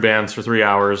see 3 bands for 3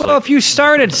 hours. Well, if you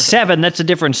start at 7, that's a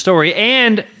different story.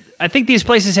 And I think these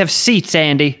places have seats,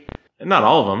 Andy. Not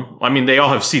all of them. I mean, they all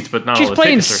have seats, but not all She's the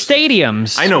playing tickets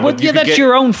stadiums. I know, but that's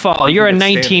your own fault. You're a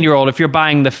 19-year-old if you're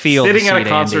buying the field. Sitting at a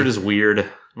concert Andy. is weird,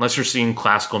 unless you're seeing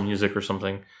classical music or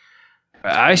something.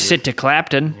 I sit to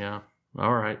Clapton. Yeah,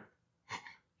 all right.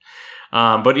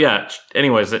 But yeah,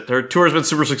 anyways, her tour has been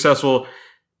super successful.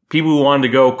 People who wanted to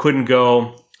go couldn't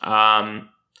go.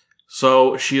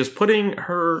 So she is putting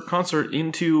her concert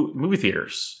into movie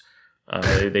theaters.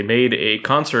 They made a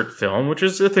concert film, which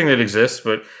is a thing that exists,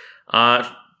 but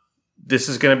this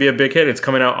is going to be a big hit. It's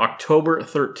coming out October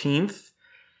 13th.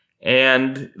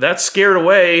 And that scared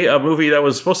away a movie that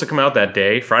was supposed to come out that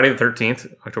day, Friday the 13th,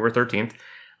 October 13th.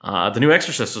 The new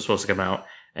Exorcist was supposed to come out.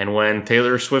 And when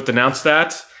Taylor Swift announced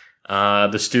that,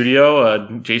 the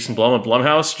studio, Jason Blum at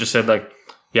Blumhouse, just said like,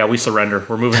 yeah, we surrender.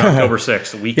 We're moving October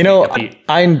 6th. We can't compete.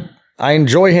 I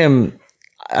enjoy him.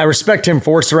 I respect him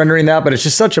for surrendering that, but it's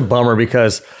just such a bummer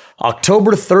because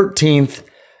October 13th,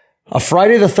 a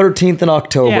Friday the 13th in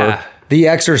October, The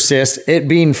Exorcist, it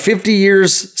being 50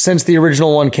 years since the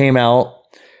original one came out.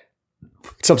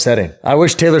 It's upsetting. I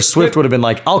wish Taylor Swift would have been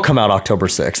like, I'll come out October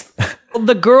 6th.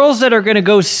 The girls that are going to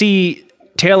go see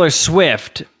Taylor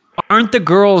Swift aren't the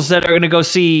girls that are going to go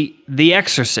see The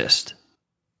Exorcist.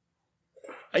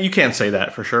 You can't say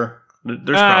that for sure.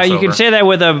 There's crossover. You can say that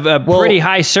with a pretty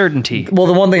high certainty. Well,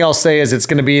 the one thing I'll say is it's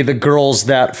going to be the girls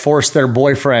that force their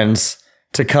boyfriends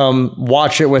to come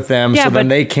watch it with them, so then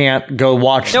they can't go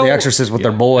watch The Exorcist with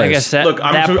their boys. I guess that, Look,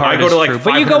 I go to like,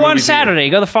 but you go on Saturday.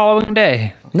 You go the following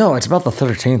day. No, it's about the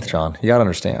 13th, John. You got to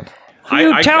understand.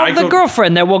 You tell the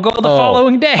girlfriend that we'll go the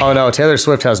following day. Oh, no. Taylor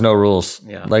Swift has no rules.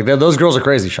 Yeah. Like, those girls are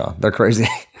crazy, Sean. They're crazy.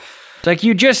 It's like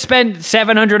you just spent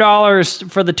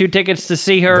 $700 for the 2 tickets to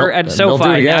see her at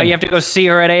SoFi. Now you have to go see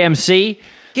her at AMC.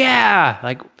 Yeah.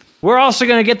 Like, we're also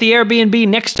going to get the Airbnb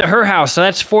next to her house. So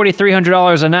that's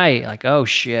 $4,300 a night. Like, oh,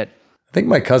 shit. I think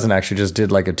my cousin actually just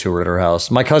did like a tour at her house.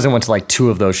 My cousin went to like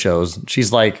 2 of those shows.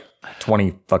 She's like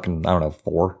 20 fucking, I don't know,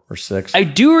 4 or 6. I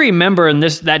do remember, and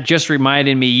that just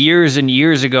reminded me years and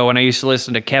years ago when I used to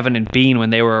listen to Kevin and Bean when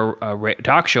they were a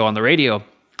talk show on the radio.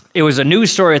 It was a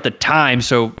news story at the time,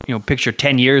 so picture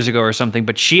 10 years ago or something,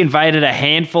 but she invited a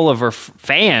handful of her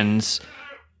fans,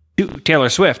 Taylor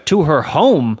Swift, to her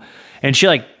home, and she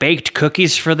like baked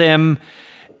cookies for them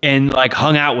and like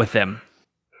hung out with them.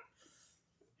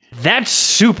 That's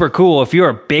super cool if you're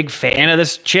a big fan of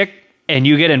this chick and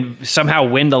you get to somehow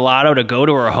win the lotto to go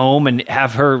to her home and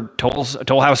have her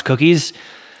Toll House cookies.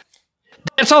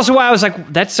 That's also why I was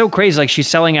like, that's so crazy. Like she's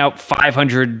selling out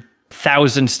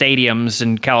 500,000 stadiums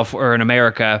in California or in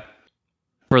America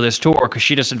for this tour because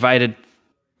she just invited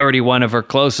 31 of her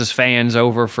closest fans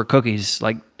over for cookies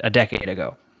like a decade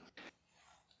ago.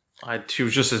 She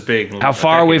was just as big. How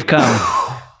far we've come.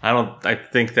 I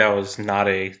think that was not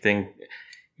a thing.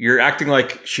 You're acting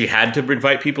like she had to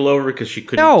invite people over because she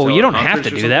couldn't. No, you don't have to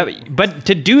do that. But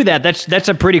to do that, that's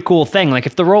a pretty cool thing. Like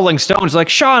if the Rolling Stones, like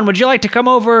Sean, would you like to come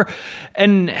over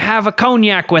and have a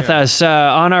cognac with us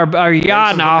on our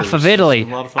yacht off of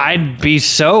Italy? I'd be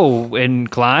so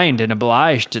inclined and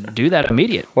obliged to do that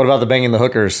immediate. What about the banging the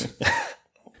hookers?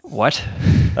 What?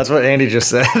 That's what Andy just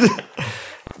said.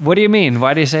 What do you mean?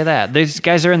 Why do you say that? These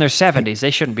guys are in their 70s.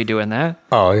 They shouldn't be doing that.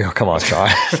 Oh, yeah, come on, Sean.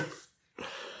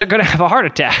 They're going to have a heart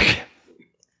attack.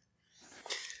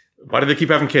 Why do they keep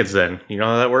having kids then? You know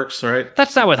how that works, right?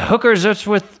 That's not with hookers. That's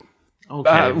with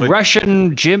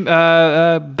Russian gym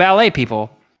ballet people.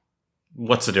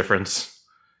 What's the difference?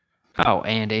 Oh,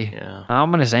 Andy. Yeah.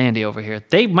 Ominous Andy over here.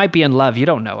 They might be in love. You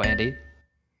don't know, Andy.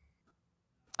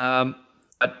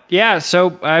 But yeah,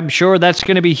 so I'm sure that's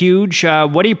going to be huge.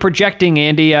 What are you projecting,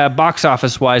 Andy, box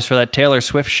office-wise for that Taylor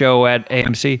Swift show at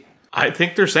AMC? I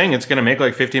think they're saying it's going to make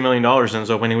like $50 million in its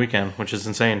opening weekend, which is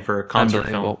insane for a concert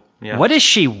film. Yeah. What is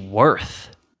she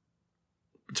worth?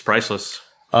 It's priceless.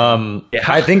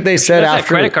 I think they said after that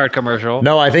credit card commercial.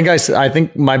 No, I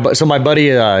think my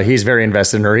buddy, he's very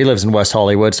invested in her. He lives in West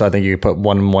Hollywood, so I think you could put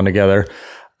one and one together.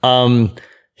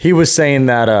 He was saying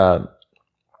that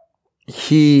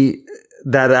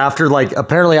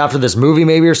apparently after this movie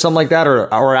maybe or something like that,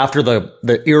 or after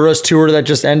the Eras tour that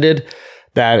just ended,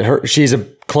 that she's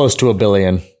close to $1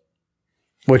 billion,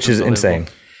 which is insane.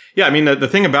 Yeah, I mean the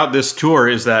thing about this tour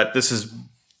is that this is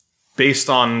based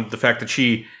on the fact that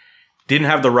she didn't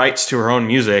have the rights to her own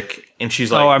music, and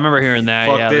she's like, "Oh, I remember hearing that.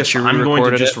 Fuck yeah, this! I'm going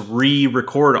to just it.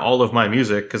 re-record all of my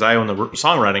music because I own the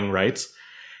songwriting rights."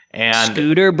 And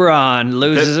Scooter Braun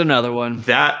loses another one.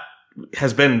 That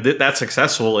has been that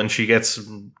successful, and she gets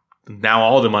now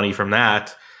all the money from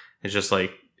that. It's just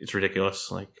like it's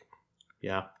ridiculous. Like,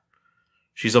 yeah,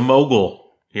 she's a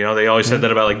mogul. You know, they always said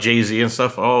that about like Jay-Z and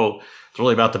stuff. Oh, it's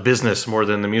really about the business more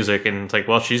than the music, and it's like,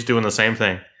 well, she's doing the same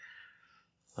thing.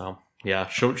 So. Yeah,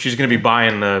 she's going to be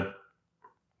buying the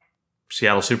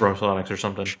Seattle Supersonics or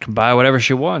something. She can buy whatever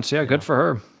she wants. Yeah, good for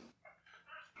her.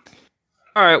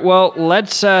 All right, well,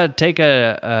 let's take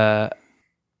a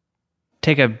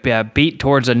beat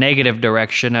towards a negative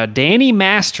direction. Danny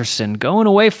Masterson going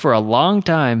away for a long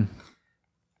time.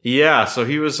 Yeah, so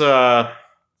he was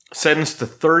sentenced to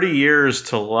 30 years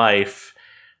to life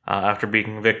after being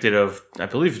convicted of, I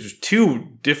believe,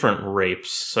 2 different rapes.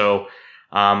 So...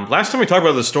 last time we talked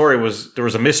about the story there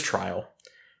was a mistrial.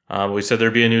 We said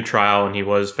there'd be a new trial, and he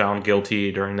was found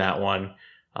guilty during that one,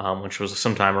 which was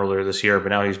sometime earlier this year, but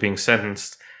now he's being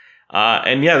sentenced.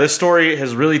 And yeah, this story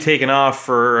has really taken off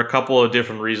for a couple of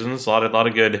different reasons. A lot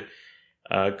of good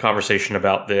conversation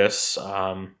about this.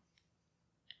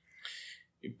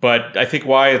 But I think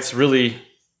why it's really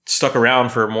stuck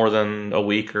around for more than a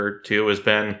week or two has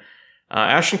been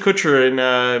Ashton Kutcher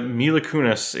and Mila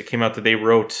Kunis. It came out that they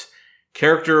wrote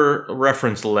character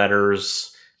reference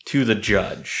letters to the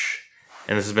judge.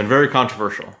 And this has been very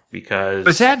controversial because...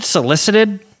 Was that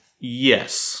solicited?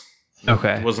 Yes.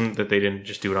 Okay. It wasn't that they didn't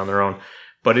just do it on their own.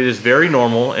 But it is very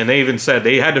normal. And they even said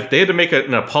they had to make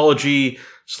an apology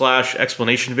 /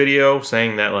 explanation video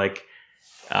saying that like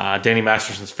Danny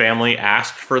Masterson's family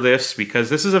asked for this because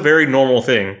this is a very normal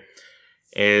thing.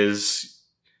 Is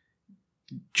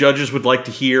judges would like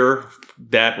to hear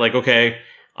that like, okay...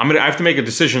 I have to make a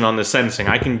decision on this sentencing.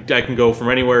 I can go from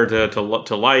anywhere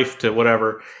to life to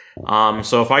whatever.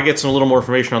 So if I get some little more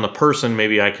information on the person,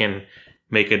 maybe I can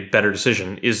make a better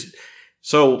decision.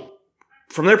 So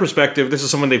from their perspective, this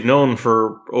is someone they've known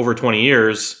for over 20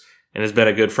 years and has been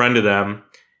a good friend to them.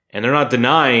 And they're not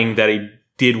denying that he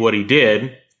did what he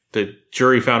did. The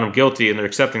jury found him guilty and they're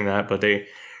accepting that, but they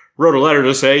wrote a letter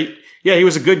to say, yeah, he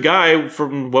was a good guy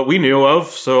from what we knew of,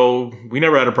 so we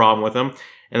never had a problem with him.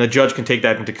 And the judge can take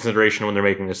that into consideration when they're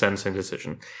making a sentencing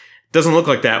decision. Doesn't look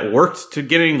like that worked to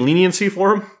get any leniency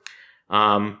for him.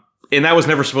 And that was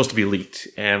never supposed to be leaked.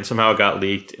 And somehow it got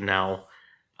leaked. And now,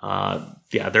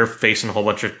 they're facing a whole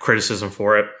bunch of criticism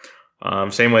for it.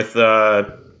 Same with,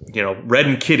 Red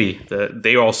and Kitty.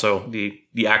 They also,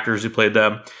 the actors who played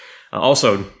them,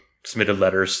 also submitted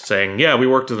letters saying, yeah, we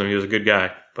worked with him. He was a good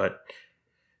guy. But,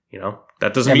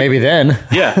 that doesn't mean... maybe then.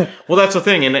 Yeah. Well, that's the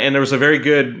thing. And there was a very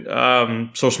good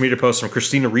social media post from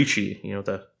Christina Ricci,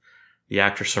 the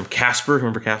actress from Casper.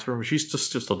 Remember Casper? She's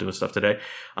still doing stuff today.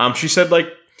 She said, like,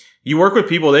 you work with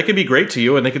people, they can be great to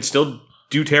you, and they can still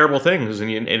do terrible things.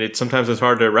 And sometimes it's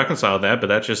hard to reconcile that, but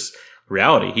that's just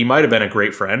reality. He might have been a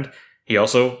great friend. He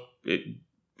also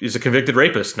is a convicted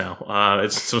rapist now.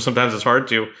 So sometimes it's hard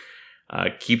to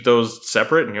keep those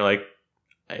separate, and you're like,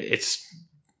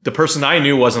 the person I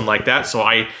knew wasn't like that, so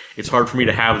it's hard for me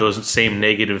to have those same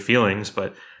negative feelings.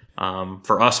 But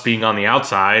for us being on the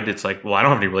outside, it's like, well, I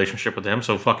don't have any relationship with him,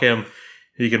 so fuck him.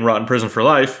 He can rot in prison for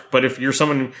life. But if you're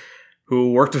someone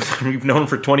who worked with him, you've known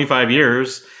for 25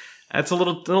 years, that's a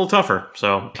little tougher.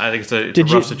 So I think it's a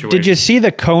rough situation. Did you see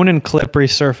the Conan clip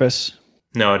resurface?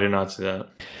 No, I did not see that.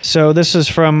 So this is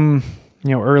from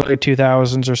early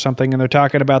 2000s or something, and they're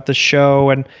talking about the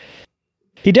show, and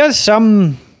he does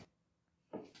some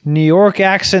New York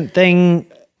accent thing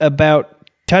about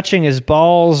touching his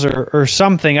balls or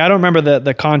something. I don't remember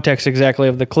the context exactly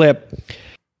of the clip,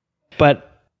 but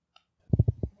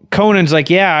Conan's like,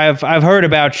 yeah, I've heard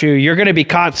about you. You're going to be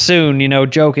caught soon,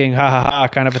 joking, ha ha ha,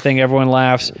 kind of a thing. Everyone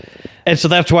laughs. And so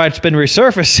that's why it's been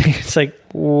resurfacing. It's like,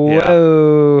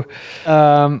 whoa.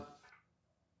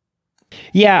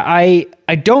 Yeah,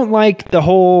 I don't like the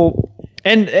whole,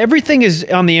 and everything is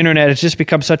on the internet. It's just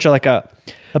become such a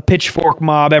pitchfork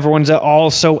mob. Everyone's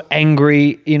all so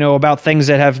angry, about things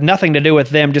that have nothing to do with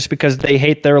them just because they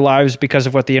hate their lives because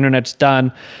of what the internet's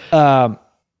done.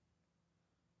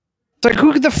 It's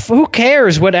like, who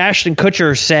cares what Ashton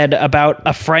Kutcher said about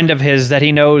a friend of his that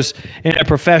he knows in a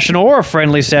professional or a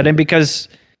friendly setting? Because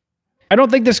I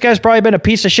don't think this guy's probably been a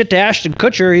piece of shit to Ashton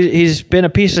Kutcher. He's been a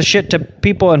piece of shit to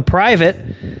people in private.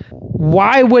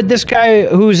 Why would this guy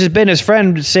who's been his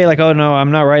friend say like, oh no, I'm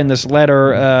not writing this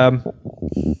letter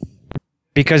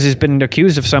because he's been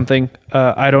accused of something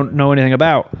I don't know anything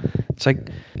about? It's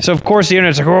like, so of course the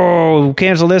internet's like, oh,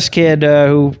 cancel this kid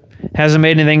who hasn't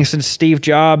made anything since Steve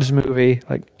Jobs movie.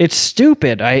 Like, it's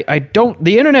stupid. I don't,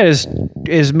 the internet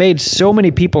is made so many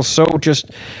people so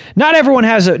just, not everyone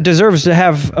deserves to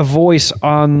have a voice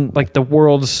on like the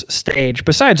world's stage,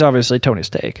 besides obviously Tony's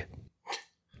take.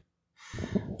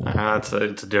 It's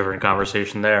a different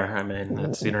conversation there. I mean,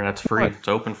 the internet's free. It's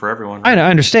open for everyone. I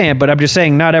understand, but I'm just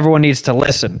saying not everyone needs to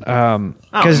listen.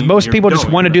 Because most people just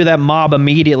want to do that mob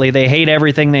immediately. They hate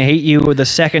everything. They hate you the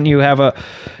second you have a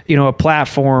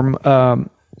platform.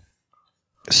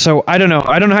 So I don't know.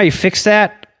 I don't know how you fix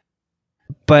that,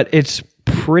 but it's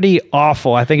pretty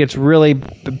awful. I think it's really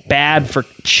bad for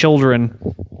children.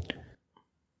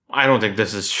 I don't think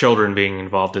this is children being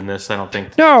involved in this. I don't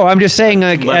think. No, I'm just saying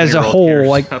like as a whole,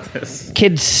 like this.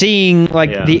 Kids seeing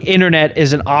like the internet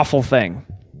is an awful thing.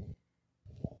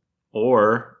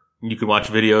 Or you could watch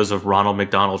videos of Ronald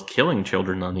McDonald killing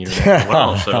children on the internet as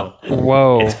well. So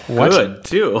whoa, it's good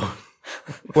too.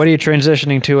 What are you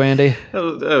transitioning to, Andy?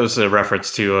 That was a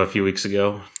reference to a few weeks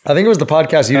ago. I think it was the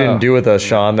podcast you didn't do with us,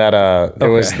 Sean. That it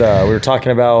was we were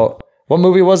talking about, what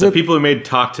movie was it? People who made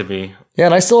Talk to Me. Yeah,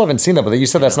 and I still haven't seen that, but you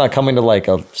said that's not coming to like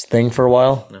a thing for a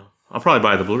while. No, I'll probably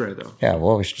buy the Blu-ray though. Yeah,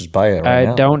 well, we should just buy it. Right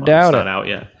now. Don't doubt it's it. Not out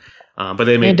yet, but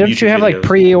they made. Don't you have like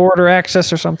pre-order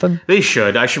access or something? They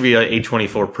should. I should be like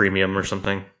A24 Premium or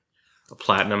something, a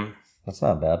Platinum. That's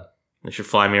not bad. They should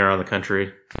fly me around the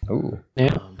country. Ooh,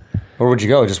 yeah. Where would you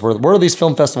go? Just where are these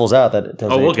film festivals at? That does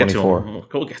we'll get to them.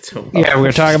 We'll get to them. Yeah,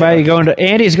 we're gonna talk about it.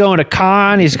 Andy's going to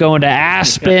Cannes. He's going to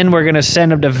Aspen. We're gonna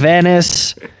send him to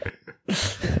Venice.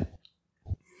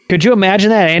 Could you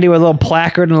imagine that? Andy with a little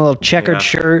placard and a little checkered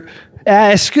shirt.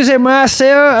 Excusez-moi,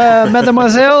 sir,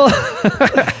 mademoiselle.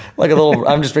 Like a little,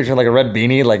 I'm just picturing like a red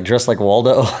beanie, like dressed like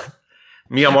Waldo.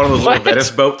 Me on one of those little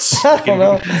Venice boats. I don't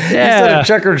know. Yeah. You said a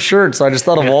checkered shirt, so I just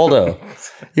thought of Waldo.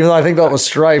 Even though I think that was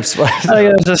stripes. But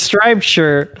it was a striped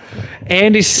shirt.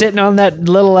 Andy's sitting on that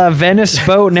little Venice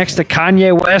boat next to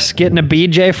Kanye West getting a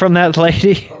BJ from that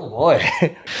lady. oh boy.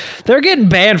 They're getting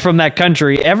banned from that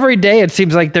country. Every day it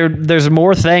seems like there's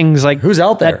more things. Like, who's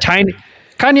out there? That tiny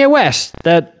Kanye West,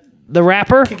 the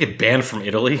rapper. Can't get banned from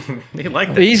Italy. They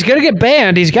like that. He's gonna get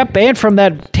banned. He's got banned from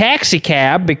that taxi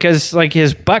cab because like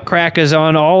his butt crack is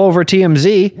on all over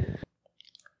TMZ.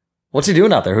 What's he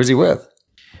doing out there? Who's he with?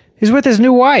 He's with his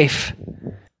new wife.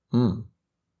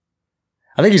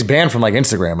 I think he's banned from like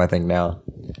Instagram, I think now.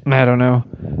 I don't know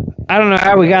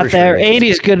how we got there. Sure.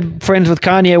 Andy's good friends with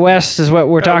Kanye West is what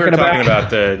we're talking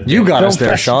about. You got us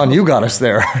there, Sean. You got us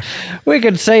there. We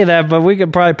could say that, but we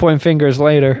could probably point fingers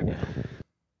later.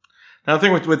 Now, the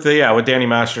thing with Danny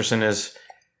Masterson is,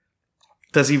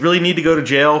 does he really need to go to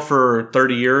jail for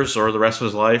 30 years or the rest of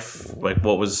his life? Like,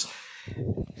 what was...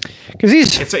 Because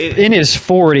he's in his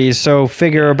 40s, so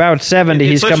figure about 70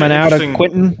 he's coming out of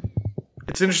quitting.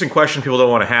 It's an interesting question people don't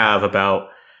want to have about...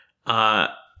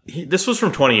 this was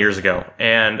from 20 years ago,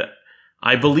 and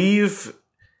I believe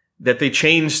that they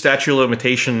changed statute of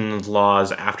limitations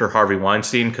laws after Harvey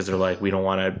Weinstein because they're like, we don't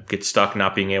want to get stuck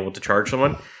not being able to charge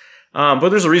someone. But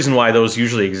there's a reason why those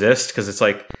usually exist, because it's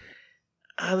like,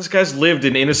 this guy's lived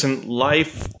an innocent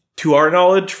life, to our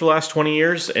knowledge, for the last 20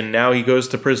 years, and now he goes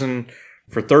to prison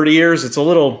for 30 years. It's a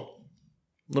little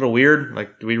weird.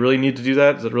 Like, do we really need to do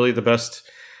that? Is it really the best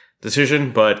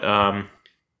decision? But I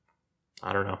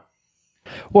don't know.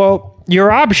 Well,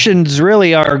 your options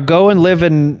really are go and live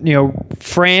in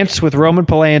France with Roman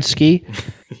Polanski.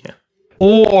 Yeah.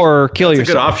 Or kill yourself.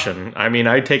 That's a good option. I mean,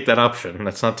 I'd take that option.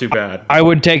 That's not too bad. I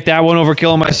would take that one over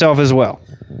killing myself as well.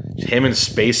 Him and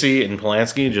Spacey and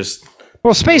Polanski just...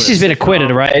 Well, Spacey's been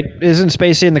acquitted, right? Isn't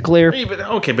Spacey in the clear? Yeah,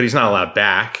 but he's not allowed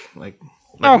back.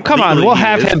 Oh, come on. We'll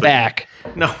have him back.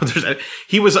 No,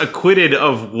 he was acquitted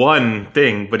of one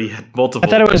thing, but he had multiple...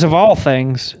 I thought it was of all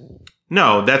things.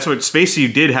 No, that's what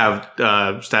Spacey did have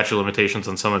statute of limitations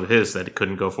on some of his that it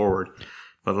couldn't go forward.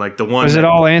 But like the one, Was it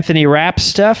all Anthony Rapp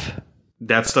stuff?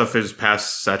 That stuff is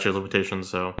past statute of limitations.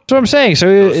 So that's what I'm saying.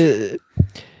 So,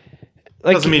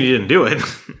 doesn't mean he didn't do it.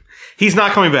 He's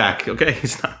not coming back. Okay,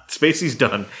 he's not. Spacey's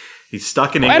done. He's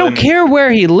stuck in England. I don't care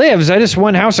where he lives. I just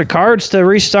want House of Cards to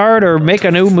restart or make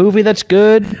a new movie that's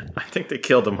good. I think they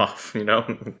killed him off.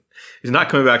 He's not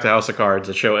coming back to House of Cards.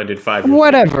 The show ended 5 years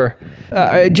Whatever.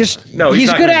 He's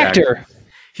a good actor. Back.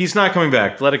 He's not coming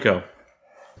back. Let it go.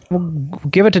 Well,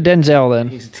 give it to Denzel then.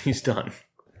 He's done.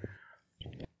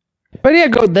 But yeah,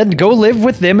 go live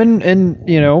with them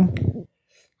and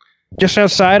just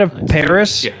outside of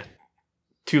Paris. Yeah.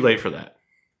 Too late for that.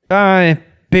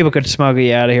 People could smuggle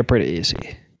you out of here pretty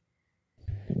easy.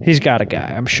 He's got a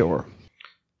guy, I'm sure.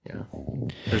 Yeah.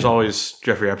 There's always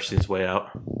Jeffrey Epstein's way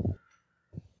out.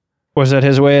 Was that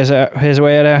his way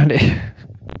out, Andy?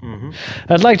 Mm-hmm.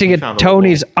 I'd like to get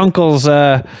Tony's uncle's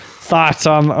thoughts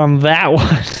on that one.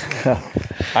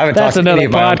 I haven't talked to any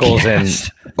of my uncles in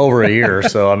over a year,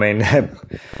 so I mean,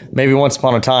 maybe once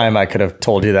upon a time I could have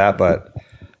told you that, but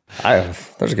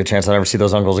there's a good chance I never see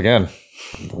those uncles again.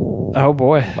 Oh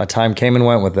boy. My time came and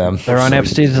went with them. They're on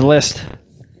Epstein's list.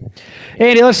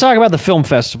 Andy, let's talk about the film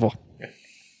festival.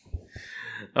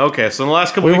 Okay, so in the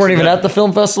last couple weeks... We weren't even at the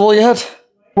film festival yet?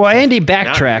 Well, Andy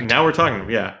backtracked. Now we're talking,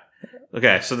 yeah.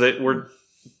 Okay, so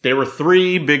there were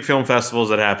 3 big film festivals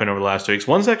that happened over the last 2 weeks.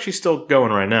 One's actually still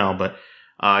going right now, but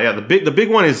the big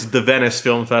one is the Venice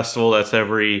Film Festival. That's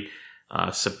every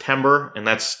September, and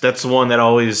that's the one that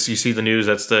always you see the news.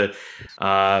 That's the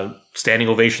standing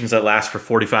ovations that last for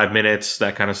 45 minutes,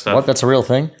 that kind of stuff. What? That's a real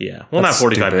thing? Yeah. Well, that's not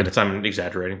 45 stupid. minutes. I'm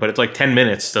exaggerating, but it's like 10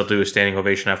 minutes. They'll do a standing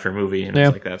ovation after a movie, and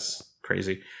it's like that's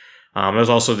crazy. There's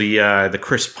also the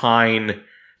Chris Pine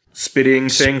spitting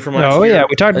thing from last year. Oh yeah,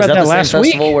 we talked about that last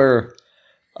week. Festival where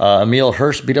Emile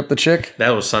Hirsch beat up the chick? That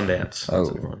was Sundance. Oh.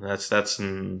 That's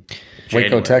in Waco,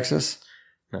 January. Texas?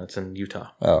 No, it's in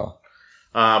Utah. Oh.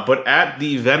 But at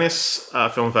the Venice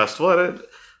Film Festival, I had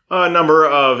a number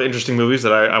of interesting movies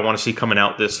that I want to see coming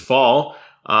out this fall,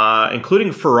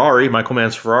 including Ferrari, Michael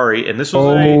Mann's Ferrari. And this was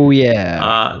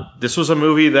this was a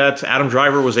movie that Adam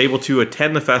Driver was able to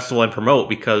attend the festival and promote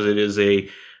because it is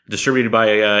distributed by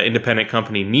a independent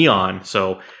company, Neon.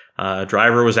 So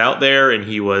Driver was out there and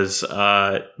he was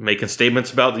making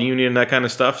statements about the union and that kind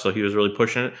of stuff. So he was really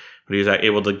pushing it. But he was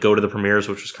able to go to the premieres,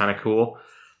 which was kind of cool.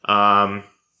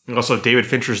 Also, David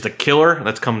Fincher's The Killer.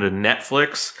 That's coming to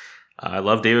Netflix. I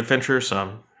love David Fincher, so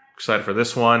I'm excited for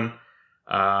this one.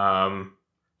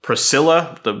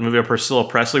 Priscilla, the movie of Priscilla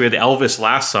Presley. We had Elvis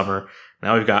last summer.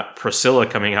 Now we've got Priscilla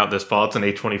coming out this fall. It's an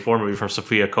A24 movie from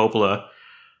Sofia Coppola.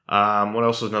 What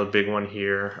else was another big one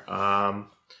here?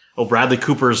 Bradley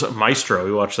Cooper's Maestro.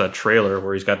 We watched that trailer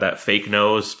where he's got that fake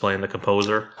nose playing the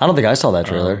composer. I don't think I saw that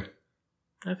trailer.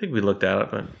 I think we looked at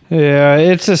it, but yeah,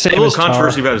 it's the same. A little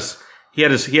controversy about his. He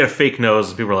had a fake nose,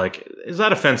 and people were like, "Is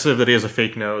that offensive that he has a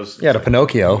fake nose?" Yeah, to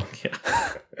Pinocchio. Yeah.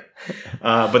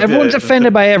 But everyone's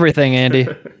offended by everything, Andy.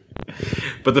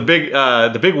 But the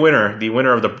big winner, the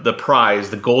winner of the prize,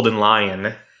 the Golden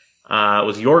Lion,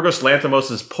 was Yorgos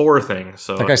Lanthimos' Poor Thing.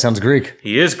 So that guy sounds Greek.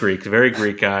 He is Greek, a very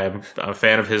Greek guy. I'm a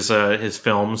fan of his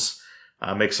films.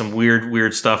 Makes some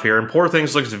weird stuff here, and Poor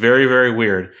Things looks very, very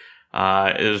weird.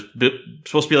 It was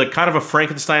supposed to be like kind of a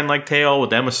Frankenstein-like tale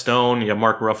with Emma Stone. You have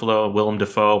Mark Ruffalo, Willem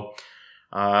Dafoe.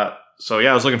 So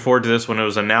yeah, I was looking forward to this when it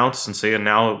was announced, and seeing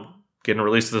now getting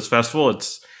released at this festival.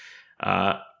 It's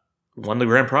won the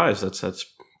grand prize. That's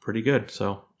pretty good.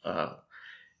 So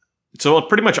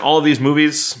pretty much all of these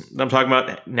movies that I'm talking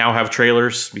about now have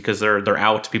trailers because they're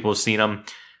out. People have seen them.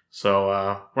 So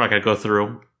we're not going to go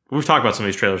through. We've talked about some of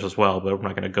these trailers as well, but we're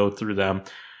not going to go through them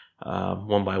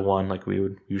one by one like we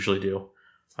would usually do.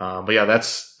 But yeah,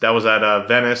 that was at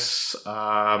Venice.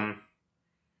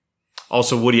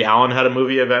 Also, Woody Allen had a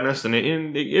movie at Venice, and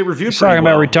it reviewed. Talking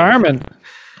about retirement.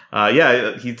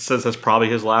 Yeah, he says that's probably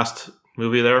his last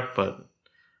movie there, but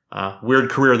weird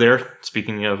career there.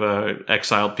 Speaking of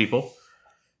exiled people.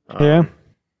 Yeah.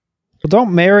 Well,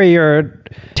 don't marry your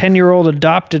 10-year-old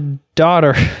adopted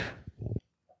daughter.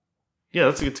 Yeah,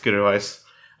 that's good advice.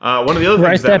 One of the other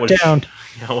things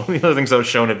one of the other things that was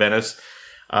shown at Venice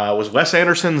was Wes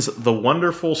Anderson's The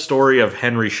Wonderful Story of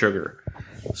Henry Sugar.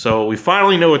 So we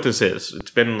finally know what this is.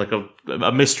 It's been like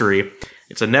a mystery.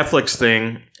 It's a Netflix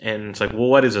thing, and it's like, well,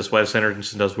 what is this? Wes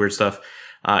Anderson does weird stuff.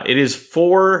 It is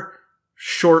 4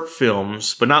 short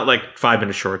films, but not like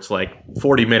 5-minute shorts, like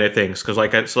 40-minute things. Because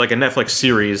it's like a Netflix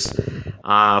series,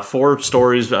 4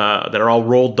 stories that are all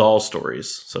Roald Dahl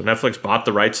stories. So Netflix bought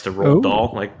the rights to Roald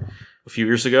Dahl like a few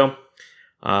years ago.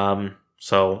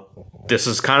 So this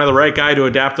is kind of the right guy to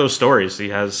adapt those stories. He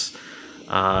has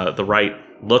the right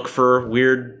look for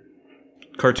weird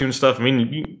cartoon stuff. I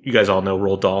mean, you guys all know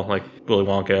Roald Dahl, like Willy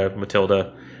Wonka,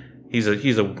 Matilda. He's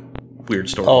a weird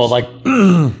story. Oh, like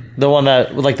the one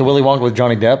that, like the Willy Wonka with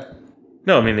Johnny Depp?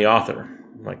 No, I mean the author.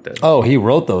 Like that. Oh, he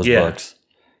wrote those books.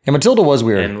 And Matilda was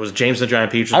weird. And was James the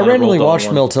Giant Peach. I randomly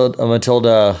watched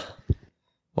Matilda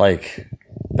like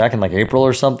back in like April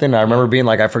or something. I remember being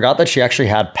like, I forgot that she actually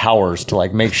had powers to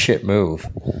like make shit move.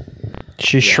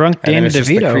 She shrunk Danny DeVito. Just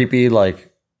the creepy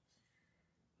like.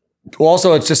 Well,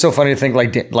 also, it's just so funny to think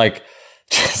like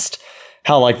just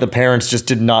how like the parents just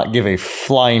did not give a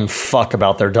flying fuck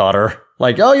about their daughter.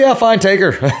 Like, oh yeah, fine, take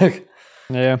her.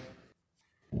 Yeah.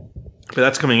 But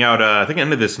that's coming out, I think,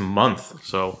 end of this month.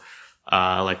 So,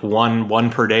 like one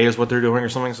per day is what they're doing or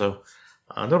something. So,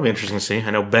 that'll be interesting to see. I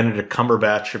know Benedict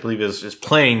Cumberbatch, I believe, is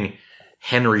playing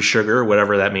Henry Sugar,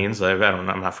 whatever that means. I don't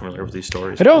know. I'm not familiar with these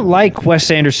stories. I don't like Wes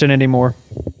Anderson anymore.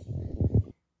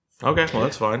 Okay, well,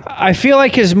 that's fine. I feel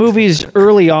like his movies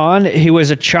early on, he was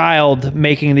a child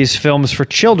making these films for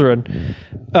children.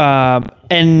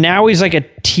 And now he's like a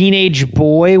teenage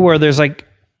boy where there's like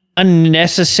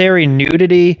unnecessary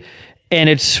nudity. And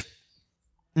it's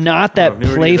not that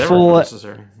playful.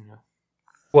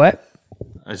 What?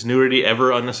 Is nudity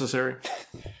ever unnecessary?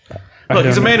 Look,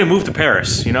 he's a man who moved to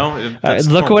Paris, you know?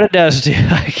 Look what it does to you,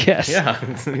 I guess. Yeah.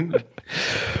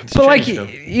 But like,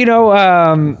 you know,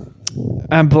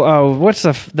 what's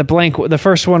the blank? The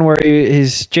first one where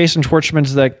he's Jason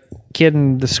Schwartzman's the kid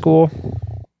in the school?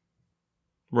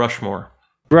 Rushmore.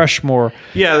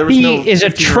 Yeah, there was he is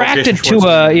attracted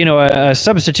to a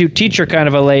substitute teacher kind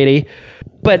of a lady,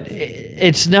 but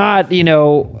it's not, you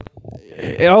know,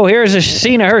 oh, here's a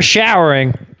scene of her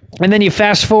showering, and then you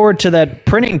fast forward to that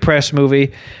printing press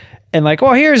movie, and like,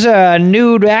 oh, here's a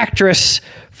nude actress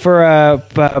for a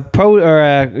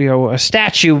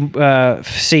statue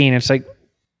scene. It's like,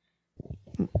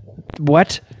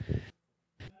 what?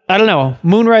 I don't know.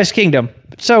 Moonrise Kingdom.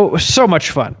 So much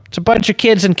fun. It's a bunch of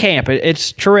kids in camp.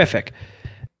 It's terrific.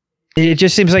 It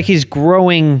just seems like he's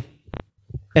growing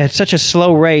at such a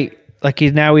slow rate. Like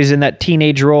he's in that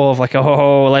teenage role of like,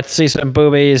 oh, let's see some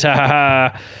boobies. Ha ha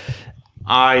ha.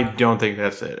 I don't think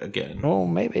that's it again. Oh,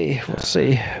 maybe. We'll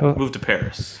see. Move to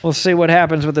Paris. We'll see what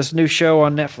happens with this new show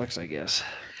on Netflix, I guess.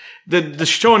 The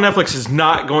show on Netflix is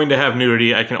not going to have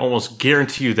nudity. I can almost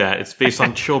guarantee you that. It's based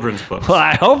on children's books. Well,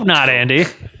 I hope not, Andy.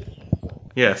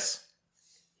 Yes.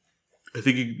 I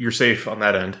think you're safe on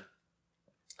that end.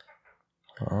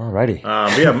 Alrighty.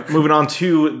 Yeah, moving on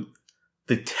to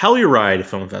the Telluride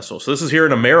Film Festival. So this is here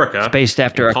in America. It's based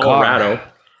after Colorado.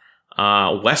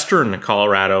 Western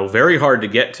Colorado. Very hard to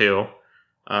get to.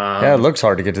 Yeah, it looks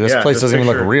hard to get to. This place doesn't even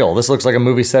look real. This looks like a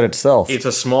movie set itself. It's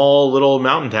a small little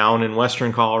mountain town in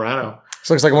Western Colorado. This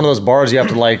looks like one of those bars you have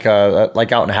to like out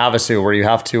in Havasu where you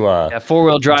have to...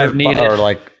 four-wheel drive needed. Or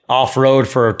like off-road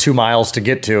for 2 miles to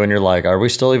get to, and you're like, are we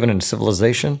still even in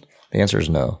civilization? The answer is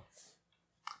no.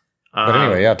 But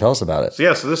anyway, yeah, tell us about it.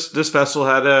 So this festival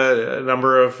had a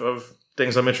number of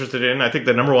things I'm interested in. I think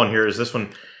the number one here is this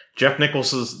one, Jeff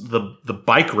Nichols' The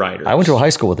Bike Riders. I went to a high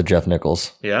school with the Jeff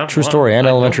Nichols. Yeah? True story, and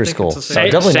elementary school.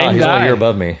 Definitely not. He's only a year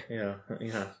above me. Yeah.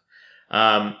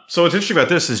 So what's interesting about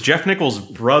this is Jeff Nichols'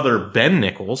 brother, Ben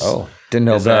Nichols. Oh, didn't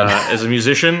know Ben. As a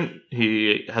musician,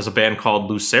 he has a band called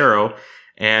Lucero.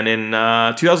 And in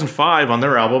 2005, on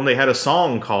their album, they had a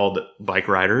song called Bike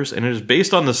Riders, and it is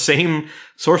based on the same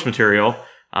source material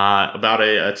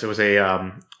it was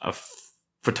a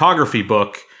photography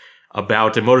book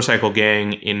about a motorcycle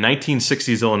gang in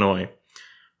 1960s Illinois.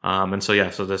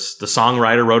 So the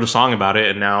songwriter wrote a song about it,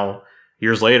 and now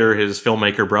years later, his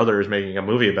filmmaker brother is making a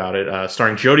movie about it,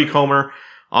 starring Jodie Comer,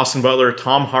 Austin Butler,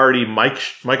 Tom Hardy,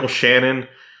 Michael Shannon,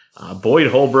 Boyd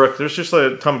Holbrook. There's just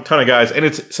a ton of guys,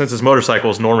 and since it's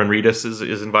motorcycles, Norman Reedus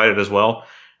is invited as well.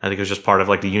 I think it was just part of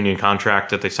like the union contract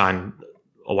that they signed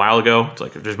a while ago. It's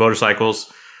like if there's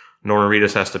motorcycles, Norman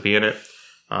Reedus has to be in it.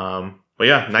 But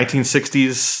yeah,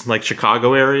 1960s like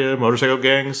Chicago area motorcycle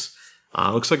gangs.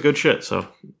 Looks like good shit. So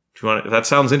if that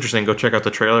sounds interesting, go check out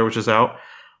the trailer, which is out.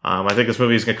 I think this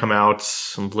movie is going to come out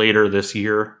later this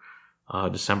year,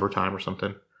 December time or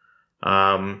something.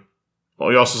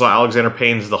 We also saw Alexander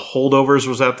Payne's The Holdovers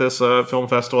was at this film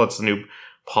festival. It's the new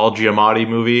Paul Giamatti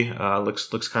movie.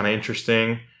 Looks kind of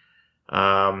interesting.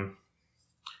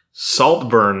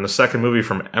 Saltburn, the second movie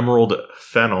from Emerald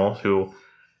Fennell, who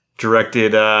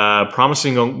directed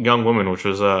Promising Young Woman, which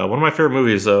was one of my favorite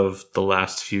movies of the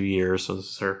last few years. So this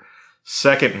is her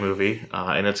second movie,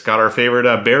 and it's got our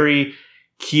favorite Barry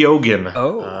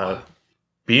Keoghan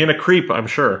being a creep, I'm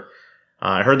sure.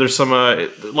 I heard there's a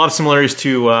lot of similarities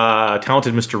to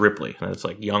Talented Mr. Ripley. It's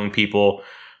like young people,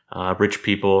 rich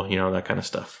people, that kind of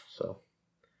stuff. So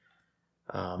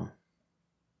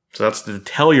that's the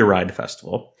Telluride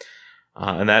Festival.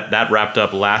 And that wrapped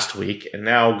up last week. And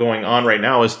now going on right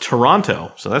now is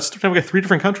Toronto. So we got 3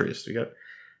 different countries. We got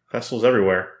festivals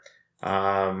everywhere.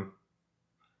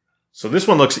 So this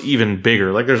one looks even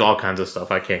bigger. Like there's all kinds of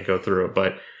stuff. I can't go through it,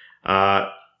 but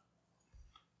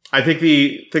I think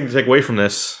the thing to take away from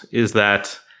this is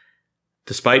that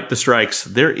despite the strikes,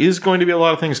 there is going to be a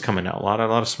lot of things coming out. A lot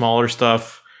of smaller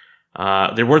stuff.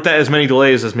 There weren't as many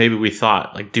delays as maybe we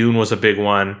thought. Like Dune was a big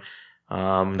one.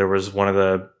 There was one of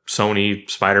the Sony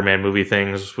Spider-Man movie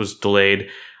things was delayed.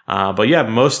 But yeah,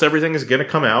 most everything is going to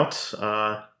come out.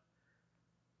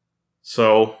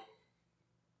 So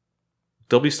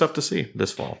there'll be stuff to see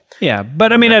this fall. Yeah,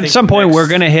 but I mean, at some point we're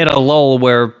going to hit a lull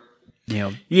where,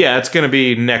 Yeah, it's going to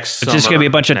be next summer. It's just going to be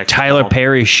a bunch of Tyler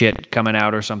Perry shit coming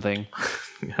out or something.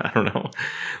 I don't know.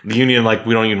 The union,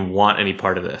 we don't even want any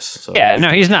part of this. So yeah, no,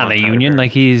 he's not in the union.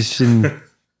 Like, he's in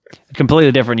a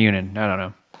completely different union. I don't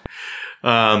know.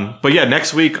 But yeah,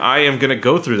 next week I am going to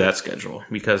go through that schedule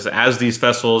because as these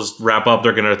festivals wrap up,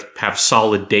 they're going to have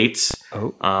solid dates.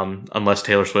 Oh. Unless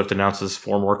Taylor Swift announces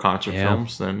 4 more concert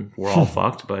films, then we're all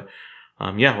fucked. But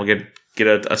we'll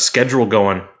get a schedule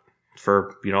going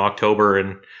for October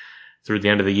and through the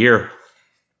end of the year.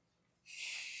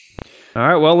 All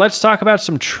right, well, let's talk about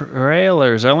some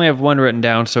trailers. I only have one written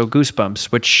down, so Goosebumps,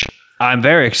 which I'm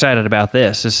very excited about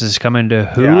this. This is coming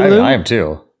to Hulu. Yeah, I am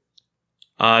too.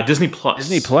 Disney Plus.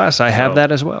 Disney Plus, I have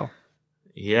that as well.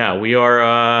 Yeah, we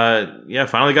are,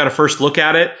 finally got a first look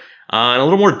at it. And a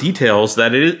little more details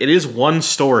that it is one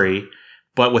story,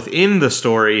 but within the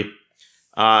story,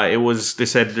 they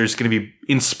said there's going to be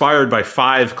inspired by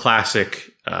 5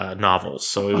 classic novels.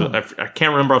 So I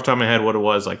can't remember off the top of my head what it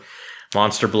was, like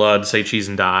Monster Blood, Say Cheese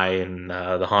and Die, and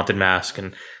The Haunted Mask.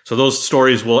 And so those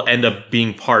stories will end up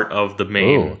being part of the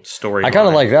main story. I kind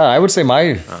of like that. I would say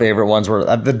my favorite ones were,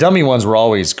 the dummy ones were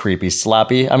always creepy.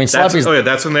 Slappy. I mean, Slappy's...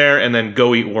 that's in there. And then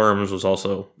Go Eat Worms was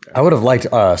also... I would have liked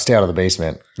Stay Out of the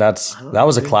Basement. That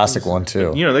was a classic one,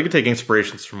 too. They could take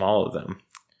inspirations from all of them.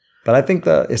 But I think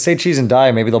Say Cheese and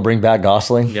Die, maybe they'll bring back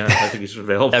Gosling. Yeah, I think he's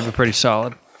available. That'd be pretty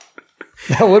solid.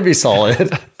 That would be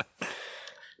solid.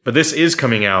 But this is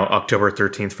coming out October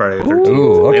 13th, Friday the 13th.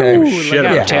 Ooh, okay. Shit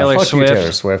out. Taylor fuck Swift. You,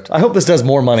 Taylor Swift. I hope this does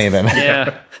more money than...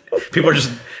 Yeah. People are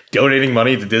just donating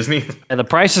money to Disney. And the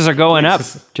prices are going up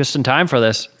just in time for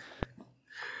this.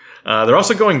 They're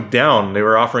also going down. They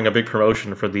were offering a big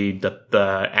promotion for the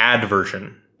ad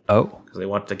version. Oh. Because they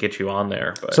want to get you on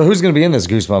there. But so who's going to be in this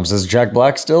Goosebumps? Is Jack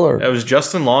Black still? Or? It was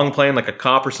Justin Long playing like a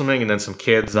cop or something, and then some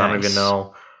kids. Nice. I don't even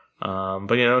know.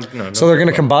 But no. So they're going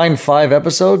to combine 5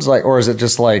 episodes, or is it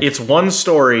just like it's one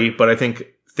story? But I think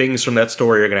things from that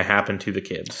story are going to happen to the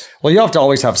kids. Well, you have to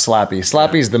always have Slappy.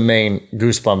 Slappy's the main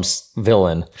Goosebumps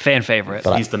villain, fan favorite.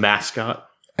 He's the mascot.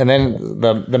 And then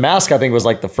the mask, I think, was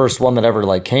like the first one that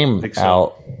ever came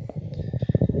out.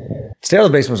 Stay Out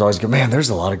of the Basement was always good. Man, there's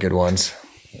a lot of good ones.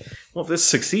 Well, if this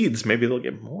succeeds, maybe they'll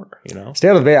get more. Stay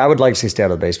Out of the I would like to see Stay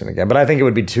Out of the Basement again, but I think it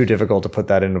would be too difficult to put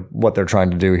that into what they're trying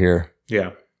to do here.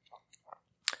 Yeah.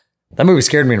 That movie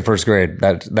scared me in 1st grade,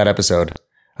 that episode.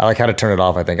 I had to turn it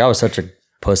off, I think. I was such a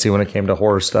pussy when it came to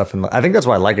horror stuff. And I think that's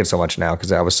why I like it so much now,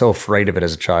 because I was so afraid of it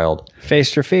as a child.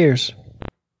 Faced your fears.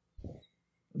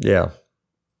 Yeah.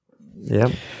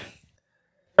 Yeah.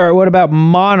 All right, what about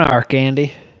Monarch,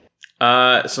 Andy?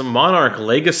 So Monarch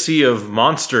Legacy of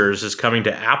Monsters is coming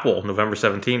to Apple November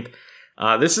 17th.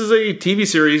 This is a TV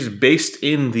series based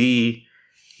in the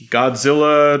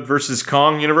Godzilla versus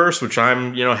Kong universe, which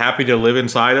I'm, happy to live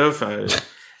inside of. I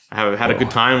have had a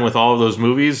good time with all of those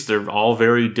movies. They're all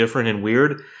very different and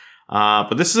weird.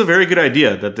 But this is a very good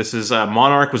idea that this is,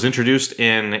 Monarch was introduced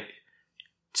in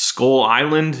Skull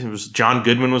Island. It was John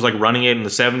Goodman was running it in the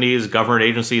 70s, government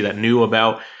agency that knew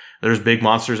about there's big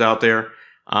monsters out there.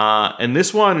 And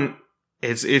this one,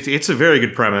 it's a very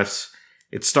good premise.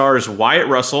 It stars Wyatt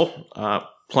Russell,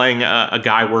 playing a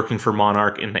guy working for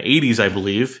Monarch in the 80s, I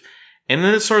believe. And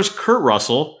then it stars Kurt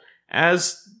Russell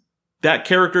as that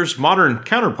character's modern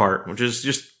counterpart, which is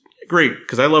just great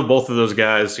because I love both of those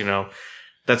guys.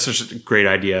 That's just a great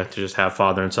idea to just have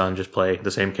father and son just play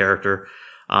the same character.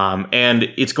 And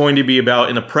it's going to be about,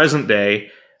 in the present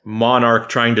day, Monarch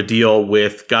trying to deal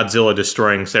with Godzilla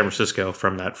destroying San Francisco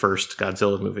from that first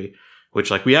Godzilla movie,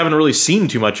 which we haven't really seen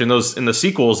too much in the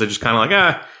sequels. They just kind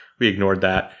of we ignored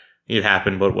that. It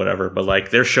happened, but whatever.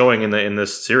 But they're showing in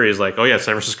this series, oh yeah,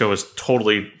 San Francisco was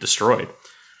totally destroyed.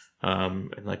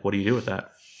 And what do you do with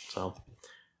that? So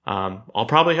I'll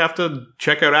probably have to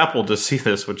check out Apple to see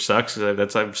this, which sucks.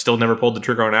 I've still never pulled the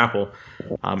trigger on Apple.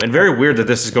 And very weird that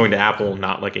this is going to Apple,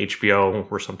 not like HBO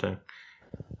or something.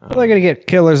 Well, they're going to get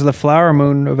Killers of the Flower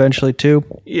Moon eventually, too.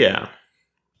 Yeah.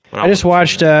 I just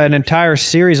watched an entire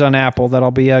series on Apple that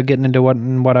I'll be getting into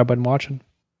what I've been watching.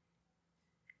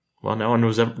 Well, now on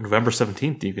November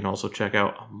 17th, you can also check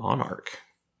out Monarch.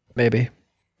 Maybe.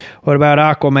 What about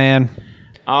Aquaman?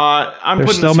 They're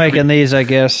still making these, I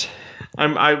guess.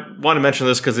 I want to mention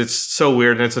this because it's so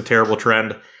weird and it's a terrible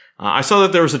trend. I saw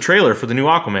that there was a trailer for the new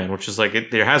Aquaman, which is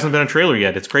like, there hasn't been a trailer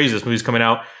yet. It's crazy. This movie's coming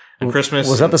out on Christmas.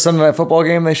 Was that the Sunday Night Football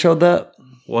game they showed that?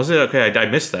 Was it? Okay, I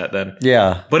missed that then.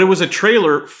 Yeah. But it was a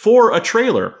trailer for a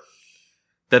trailer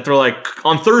that they're like,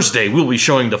 on Thursday, we'll be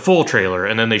showing the full trailer.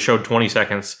 And then they showed 20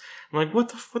 seconds. I'm like, what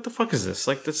the fuck is this?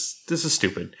 Like, this is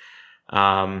stupid.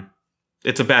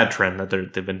 It's a bad trend that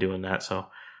they've been doing that. So,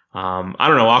 I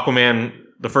don't know. Aquaman,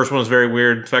 the first one was very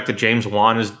weird. The fact that James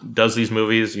Wan does these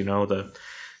movies, the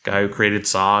guy who created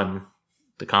Saw and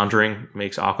The Conjuring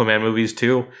makes Aquaman movies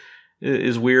too,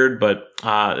 is weird. But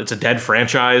it's a dead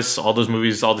franchise. All those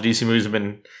movies, all the DC movies have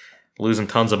been losing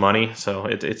tons of money. So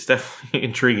it's definitely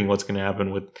intriguing what's going to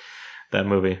happen with that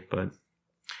movie. But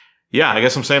yeah, I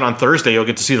guess I'm saying on Thursday you'll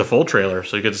get to see the full trailer.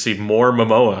 So you get to see more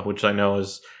Momoa, which I know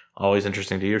is always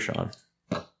interesting to you, Sean.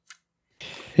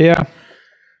 Yeah.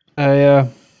 I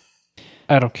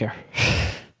don't care.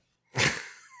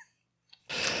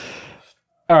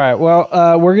 All right. Well,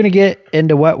 we're going to get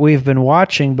into what we've been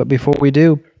watching. But before we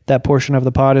do, that portion of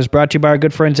the pod is brought to you by our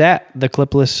good friends at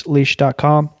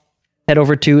thecliplessleash.com. Head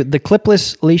over to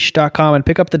thecliplessleash.com and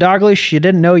pick up the dog leash you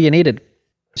didn't know you needed.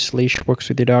 This leash works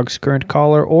with your dog's current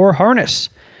collar or harness.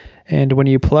 And when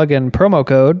you plug in promo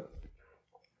code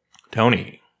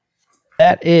Tony,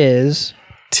 that is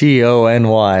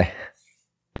TONY.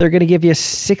 They're going to give you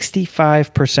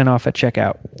 65% off at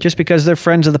checkout just because they're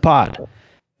friends of the pod.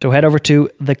 So head over to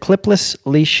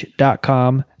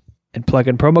thecliplessleash.com and plug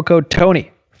in promo code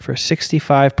Tony for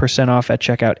 65% off at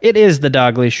checkout. It is the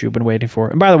dog leash you've been waiting for.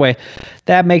 And by the way,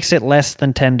 that makes it less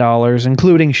than $10,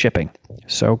 including shipping.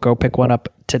 So go pick one up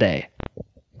today.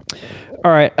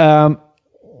 All right. I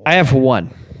have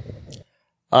one.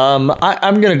 I'm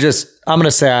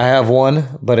gonna say I have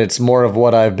one, but it's more of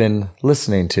what I've been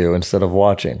listening to instead of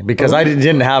watching because I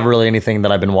didn't have really anything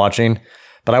that I've been watching,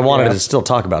 but I wanted to still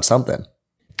talk about something.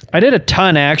 I did a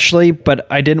ton actually, but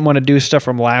I didn't want to do stuff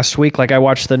from last week. Like I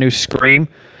watched the new Scream.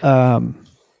 We've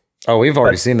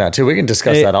already seen that too. We can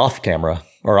discuss that off camera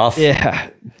or off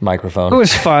microphone. It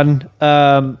was fun.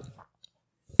 That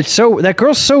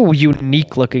girl's so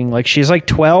unique looking. Like she's like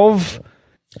 12.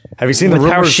 Have you seen the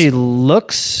rumors? How she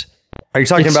looks? Are you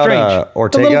talking about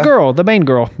Ortega? The little girl, the main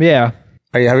girl. Yeah.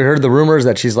 Have you heard the rumors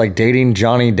that she's like dating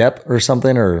Johnny Depp or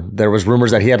something? Or there was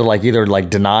rumors that he had to like either like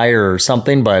deny or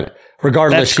something. But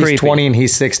regardless, she's creepy. 20 and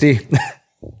he's 60.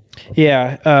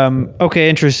 Yeah. Okay.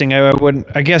 Interesting.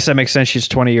 I guess that makes sense. She's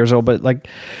 20 years old, but like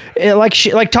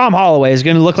Tom Holloway is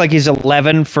going to look like he's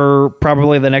 11 for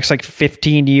probably the next like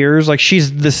 15 years. Like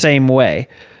she's the same way.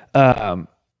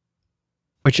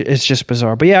 Which is just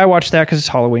bizarre. But yeah, I watched that because it's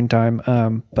Halloween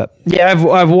time. But yeah,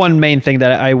 I've one main thing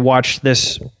that I watched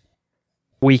this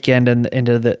weekend and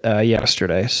into the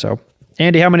yesterday. So,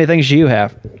 Andy, how many things do you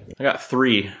have? I got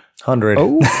 300.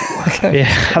 Oh,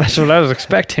 yeah, that's what I was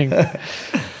expecting.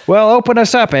 Well, open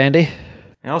us up, Andy.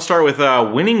 And I'll start with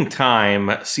Winning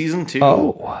Time, Season 2.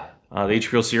 Oh. The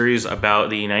HBO series about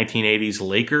the 1980s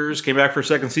Lakers came back for a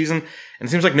second season, and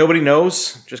it seems like nobody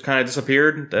knows. Just kind of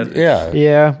disappeared.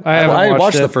 Yeah. I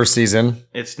watched the first season.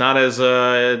 It's not as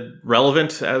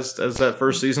relevant as that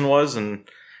first season was, and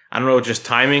I don't know, just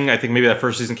timing. I think maybe that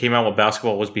first season came out while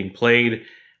basketball was being played.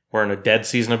 We're in a dead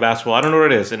season of basketball. I don't know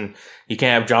what it is, and you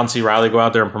can't have John C. Reilly go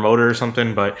out there and promote it or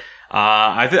something. But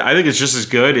I think it's just as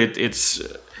good.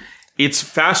 It's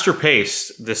faster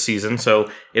paced this season,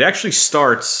 so it actually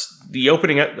starts. The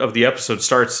opening of the episode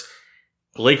starts.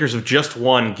 The Lakers have just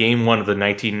won Game 1 of the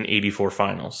 1984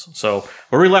 Finals. So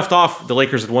where we left off, the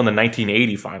Lakers had won the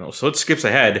 1980 Finals. So it skips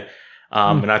ahead,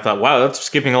 and I thought, wow, that's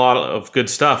skipping a lot of good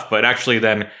stuff. But actually,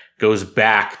 then goes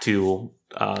back to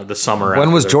the summer.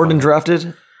 When was Jordan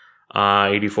drafted?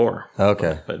 84.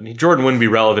 Okay, but Jordan wouldn't be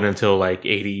relevant until like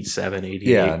 87,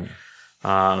 88.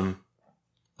 Yeah.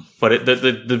 But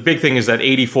the big thing is that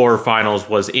 84 finals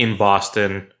was in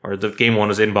Boston, or the game 1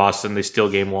 was in Boston. They steal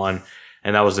game 1,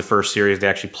 and that was the first series they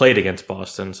actually played against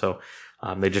Boston. So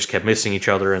they just kept missing each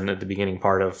other in the beginning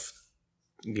part of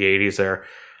the 80s there.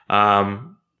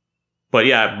 But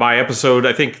yeah, by episode,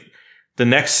 I think the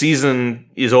next season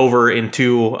is over in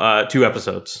two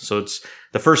episodes. So it's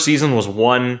the first season was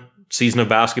one season of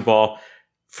basketball.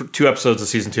 for 2 episodes of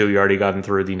season 2, you already gotten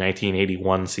through the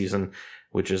 1981 season,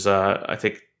 which is, I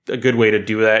think, a good way to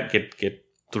do that. Get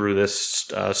through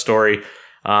this story.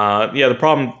 The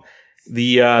problem,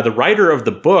 the writer of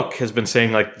the book has been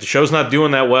saying like the show's not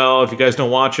doing that well. If you guys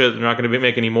don't watch it, they're not going to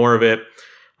make any more of it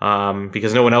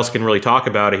because no one else can really talk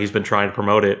about it. He's been trying to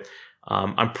promote it.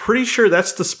 I'm pretty sure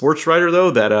that's the sports writer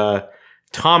though that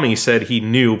Tommy said he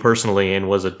knew personally and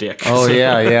was a dick. Oh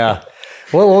yeah.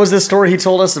 What was this story he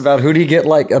told us about? Who did he get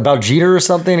about Jeter or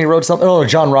something? He wrote something. Oh,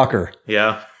 John Rocker.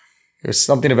 Yeah. It was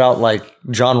something about like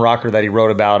John Rocker that he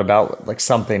wrote about like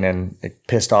something, and it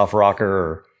pissed off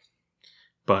Rocker.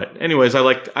 But anyways, I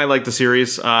like the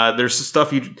series. There's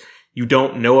stuff you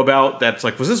don't know about that's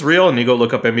like, was this real? And you go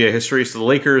look up NBA history. So the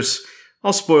Lakers,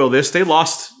 I'll spoil this. They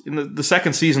lost in the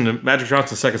second season, Magic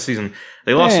Johnson's second season.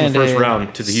 They lost in the first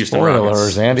round to the Houston Rockets.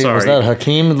 Spoilers, Andy. Was that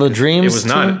Hakeem the Dreams? It was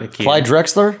not Hakeem. Clyde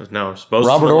Drexler? No,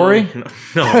 Robert Horry?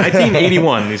 No,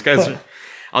 1981. These guys are,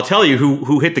 I'll tell you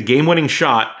who hit the game-winning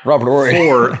shot Robert Horry.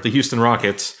 For the Houston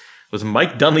Rockets was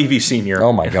Mike Dunleavy Sr.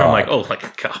 Oh, my God. I'm like, oh, my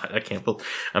God, I can't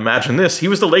imagine this. He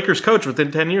was the Lakers coach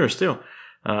within 10 years, too.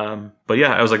 But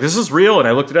yeah, I was like, this is real. And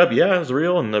I looked it up. Yeah, it was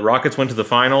real. And the Rockets went to the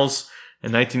finals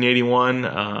in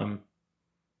 1981.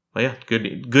 But yeah,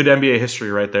 good NBA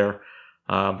history right there.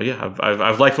 But yeah,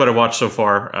 I've liked what I've watched so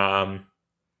far.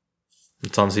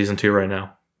 It's on season 2 right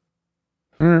now.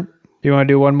 Do you want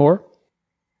to do one more?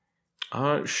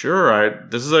 Sure.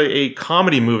 This is a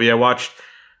comedy movie I watched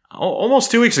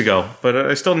almost 2 weeks ago, but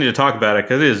I still need to talk about it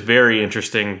because it is very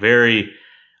interesting, very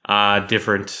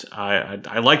different.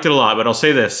 I liked it a lot, but I'll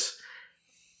say this.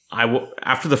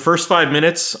 After the first 5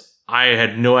 minutes, I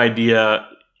had no idea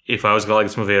if I was going to like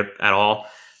this movie at all.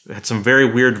 It had some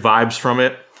very weird vibes from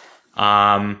it.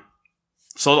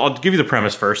 So I'll give you the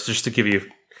premise first, just to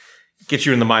get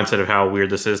you in the mindset of how weird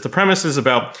this is. The premise is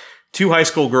about 2 high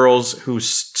school girls who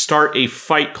start a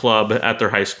fight club at their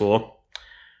high school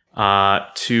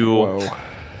to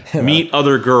meet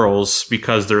other girls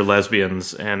because they're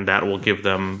lesbians, and that will give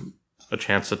them a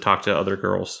chance to talk to other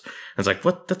girls. And it's like,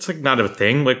 what? That's like not a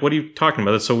thing. Like, what are you talking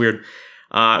about? That's so weird.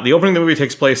 The opening of the movie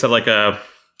takes place at like a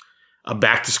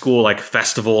back to school like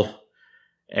festival,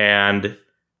 and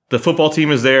the football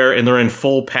team is there and they're in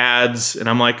full pads. And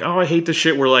I'm like, oh, I hate this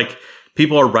shit where like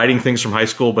people are writing things from high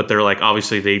school, but they're like,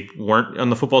 obviously they weren't on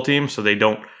the football team, so they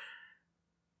don't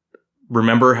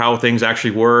remember how things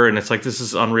actually were. And it's like, this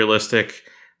is unrealistic.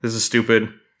 This is stupid.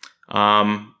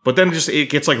 But then it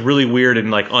gets like really weird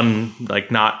and like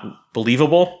not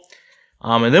believable.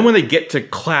 And then when they get to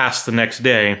class the next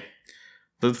day,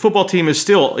 the football team is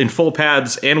still in full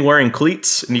pads and wearing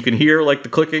cleats, and you can hear like the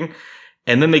clicking.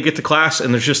 And then they get to class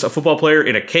and there's just a football player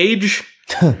in a cage.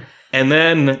 And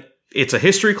then it's a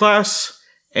history class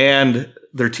and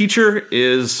their teacher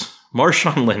is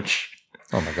Marshawn Lynch.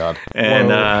 Oh my God.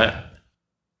 And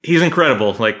he's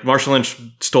incredible. Like, Marshawn Lynch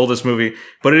stole this movie,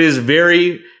 but it is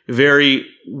very, very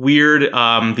weird.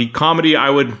 The comedy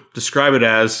I would describe it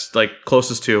as, like,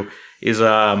 closest to is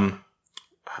Hot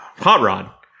Rod.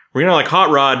 Where, like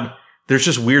Hot Rod, there's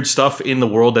just weird stuff in the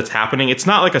world that's happening. It's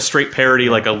not like a straight parody,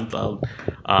 like a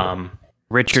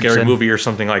Richardson scary movie or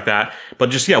something like that.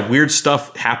 But just, weird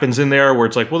stuff happens in there where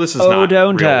it's like, well, this is not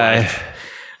don't real I?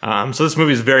 life. So this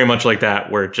movie is very much like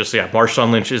that, where just,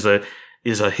 Marshawn Lynch is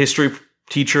a history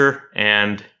teacher,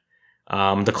 and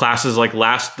the class is like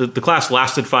the class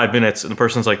lasted 5 minutes, and the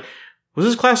person's like, was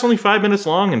this class only 5 minutes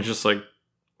long? And just like,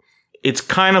 it's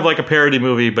kind of like a parody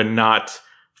movie, but not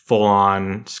full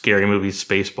on scary movie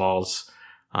Spaceballs.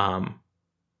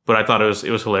 But I thought it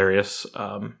was hilarious.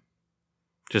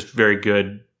 Just very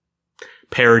good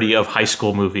parody of high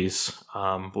school movies,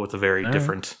 with a very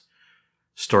different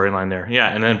storyline there. Yeah,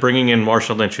 and then bringing in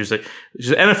Marshawn Lynch, who's an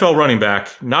NFL running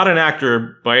back, not an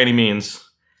actor by any means.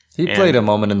 He played a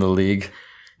moment in the league.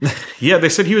 Yeah, they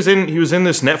said he was in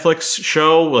this Netflix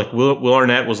show, like Will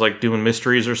Arnett was like doing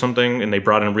mysteries or something, and they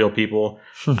brought in real people.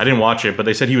 I didn't watch it, but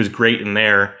they said he was great in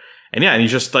there. And yeah, and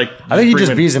he's just like, I think he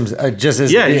just beats him just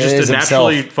as he's just a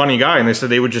naturally himself. funny guy. And they said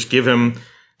they would just give him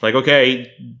like,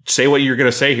 okay, say what you're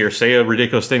gonna say here, say a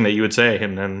ridiculous thing that you would say,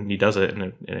 and then he does it,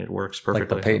 and it works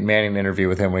perfectly. Like the Peyton Manning interview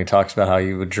with him when he talks about how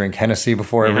you would drink Hennessy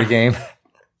before every game.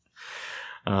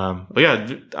 But yeah,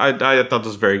 I thought this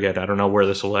was very good. I don't know where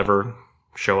this will ever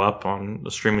show up on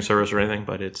the streaming service or anything,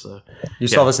 but it's you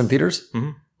saw this in theaters?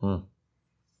 Mm-hmm.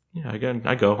 Yeah,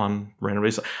 I go on random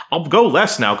basis. I'll go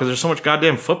less now because there's so much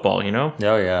goddamn football, you know?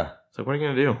 Oh yeah. So what are you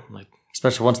gonna do? Like,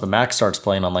 especially once the Mac starts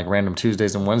playing on like random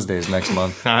Tuesdays and Wednesdays next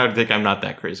month. I think I'm not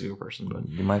that crazy of a person, but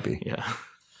you might be. Yeah.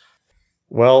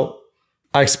 Well,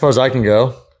 I suppose I can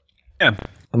go. Yeah.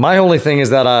 My only thing is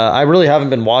that I really haven't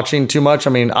been watching too much. I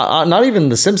mean, not even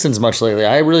The Simpsons much lately.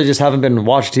 I really just haven't been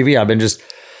watching TV. I've been just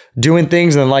doing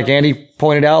things. And then like Andy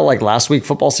pointed out, like last week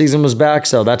football season was back.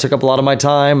 So that took up a lot of my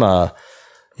time.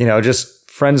 Just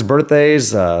friends'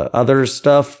 birthdays, other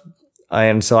stuff.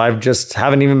 And so I've just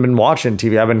haven't even been watching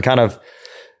TV. I've been kind of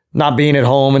not being at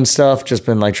home and stuff. Just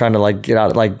been like trying to like get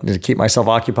out, like to keep myself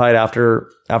occupied after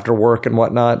work and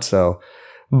whatnot. So,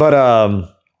 but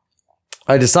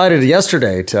I decided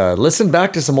yesterday to listen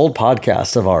back to some old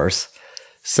podcasts of ours.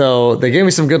 So they gave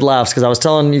me some good laughs because I was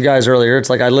telling you guys earlier, it's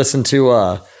like I listen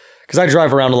to, because I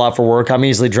drive around a lot for work. I'm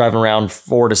easily driving around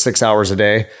 4 to 6 hours a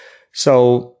day.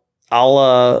 So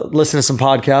I'll listen to some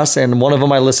podcasts. And one of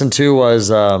them I listened to was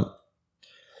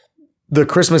the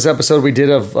Christmas episode we did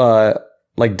of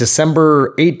like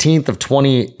December 18th of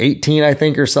 2018, I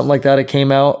think, or something like that. It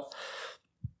came out.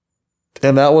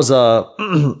 And that was a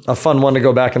fun one to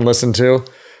go back and listen to.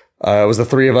 It was the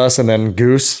three of us and then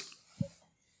Goose.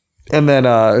 And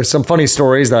then some funny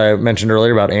stories that I mentioned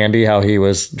earlier about Andy, how he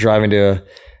was driving to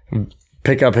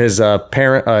pick up his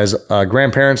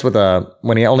grandparents with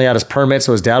when he only had his permit.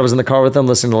 So his dad was in the car with him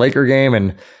listening to the Laker game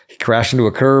and he crashed into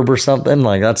a curb or something.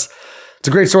 Like it's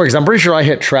a great story because I'm pretty sure I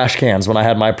hit trash cans when I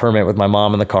had my permit with my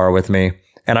mom in the car with me.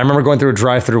 And I remember going through a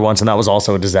drive-through once and that was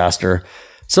also a disaster.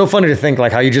 So funny to think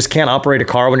like how you just can't operate a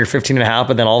car when you're 15 and a half,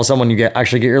 but then all of a sudden when you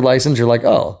actually get your license, you're like,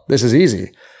 oh, this is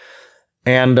easy.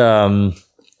 And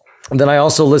then I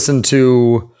also listened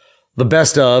to the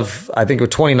best of, I think,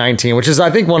 of 2019, which is,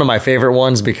 I think, one of my favorite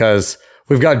ones because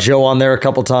we've got Joe on there a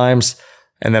couple times.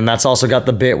 And then that's also got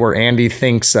the bit where Andy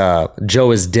thinks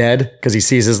Joe is dead because he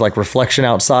sees his like reflection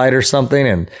outside or something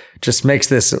and just makes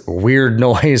this weird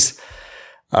noise.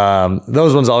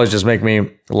 Those ones always just make me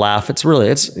laugh. It's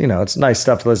nice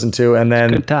stuff to listen to. And then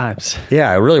good times.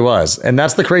 Yeah, it really was. And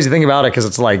that's the crazy thing about it. Cause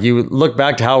it's like, you look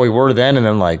back to how we were then and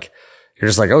then like, you're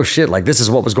just like, oh shit, like this is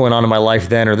what was going on in my life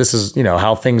then, or this is,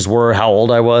 how things were, how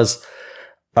old I was.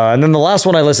 And then the last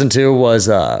one I listened to was,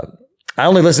 I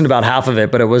only listened to about half of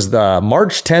it, but it was the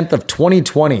March 10th of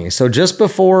 2020. So just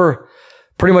before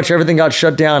pretty much everything got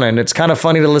shut down. And it's kind of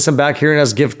funny to listen back hearing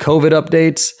us give COVID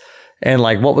updates and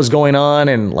like what was going on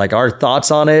and like our thoughts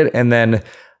on it. And then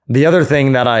the other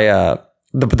thing that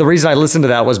the reason I listened to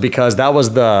that was because that was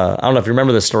I don't know if you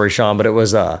remember this story, Sean, but it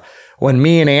was when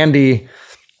me and Andy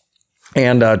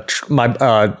and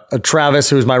Travis,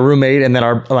 who was my roommate, and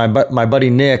then my buddy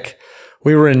Nick,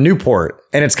 we were in Newport.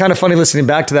 And it's kind of funny listening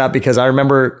back to that because I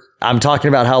remember I'm talking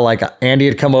about how like Andy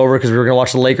had come over because we were going to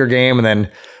watch the Laker game and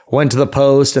then went to the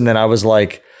post. And then I was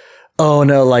like, oh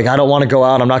no, like I don't want to go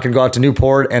out. I'm not going to go out to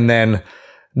Newport. And then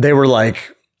they were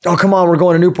like, oh, come on, we're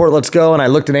going to Newport. Let's go. And I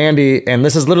looked at Andy, and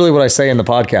this is literally what I say in the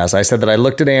podcast. I said that I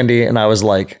looked at Andy and I was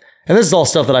like, and this is all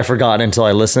stuff that I forgot until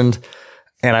I listened.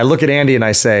 And I look at Andy and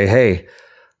I say, hey,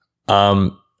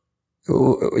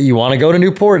 you want to go to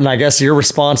Newport? And I guess your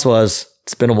response was,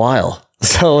 it's been a while.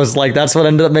 So it was like, that's what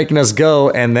ended up making us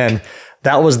go. And then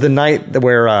that was the night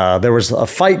where there was a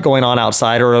fight going on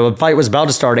outside, or a fight was about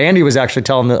to start. Andy was actually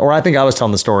or I think I was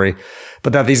telling the story,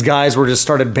 but that these guys were just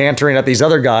started bantering at these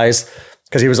other guys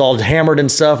because he was all hammered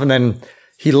and stuff. And then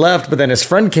he left, but then his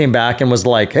friend came back and was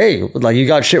like, hey, like you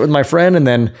got shit with my friend. And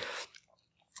then,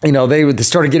 they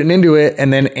started getting into it.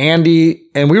 And then Andy,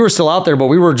 and we were still out there, but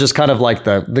we were just kind of like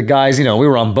the guys, we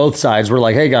were on both sides. We're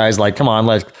like, hey guys, like, come on,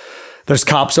 like there's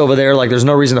cops over there. Like there's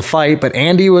no reason to fight. But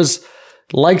Andy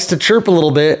likes to chirp a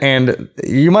little bit. And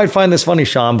you might find this funny,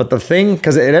 Sean, but the thing,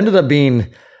 because it ended up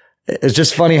being, it's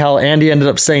just funny how Andy ended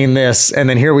up saying this. And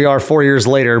then here we are 4 years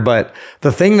later. But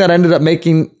the thing that ended up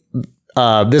making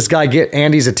this guy get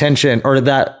Andy's attention, or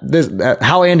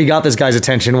how Andy got this guy's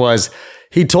attention was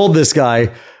he told this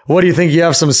guy, what do you think? You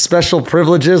have some special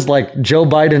privileges like Joe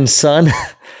Biden's son?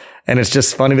 And it's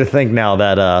just funny to think now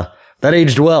that that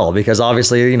aged well, because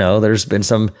obviously, there's been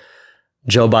some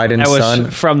Joe Biden's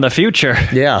son from the future.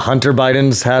 Yeah. Hunter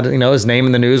Biden's had, his name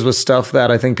in the news with stuff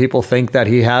that I think people think that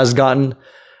he has gotten,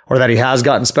 or that he has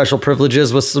gotten special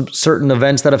privileges with some certain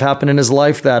events that have happened in his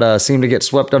life that seem to get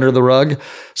swept under the rug.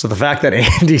 So the fact that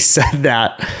Andy said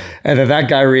that and that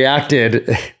guy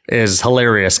reacted is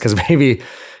hilarious, because maybe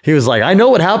he was like, I know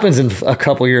what happens in a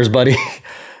couple years, buddy.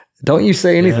 Don't you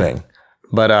say anything. Yeah.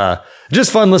 But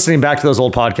just fun listening back to those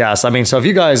old podcasts. I mean, so if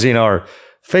you guys, are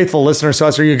faithful listeners to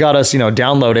us, or you got us,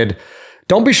 downloaded,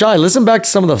 don't be shy. Listen back to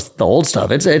some of the old stuff.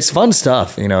 It's fun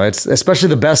stuff. It's especially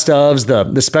the best ofs,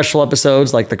 the special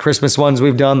episodes, like the Christmas ones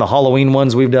we've done, the Halloween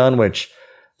ones we've done, which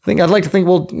I'd like to think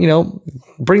we'll,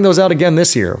 bring those out again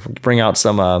this year. Bring out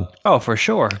some, for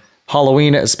sure.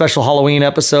 Special Halloween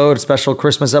episode, special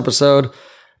Christmas episode.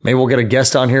 Maybe we'll get a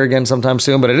guest on here again sometime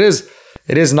soon, but it is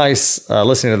it is nice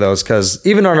listening to those, because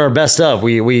even on our best of,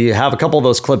 we have a couple of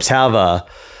those clips have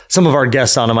some of our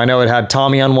guests on them. I know it had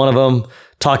Tommy on one of them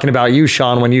talking about you,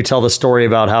 Sean, when you tell the story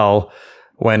about how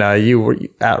when you were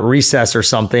at recess or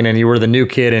something and you were the new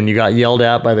kid and you got yelled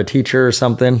at by the teacher or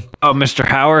something. Oh, Mr.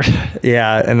 Howard.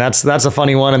 Yeah, and that's a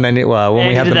funny one. And then when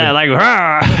we had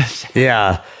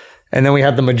yeah. And then we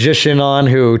had the magician on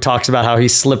who talks about how he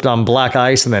slipped on black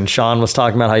ice. And then Sean was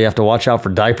talking about how you have to watch out for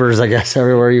diapers, I guess,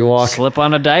 everywhere you walk. Slip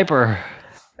on a diaper.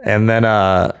 And then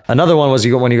another one was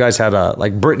when you guys had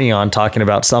like Brittany on talking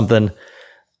about something.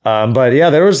 But yeah,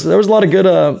 there was a lot of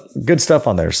good stuff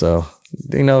on there. So,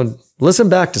 listen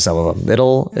back to some of them.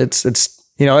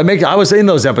 I was in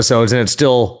those episodes and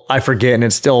I forget, and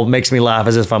it still makes me laugh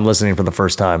as if I'm listening for the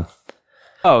first time.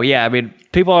 Oh yeah. I mean,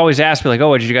 people always ask me like, oh,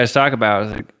 what did you guys talk about? I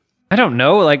was like, I don't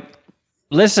know. Like,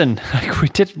 listen,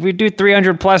 we do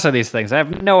 300 plus of these things. I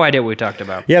have no idea what we talked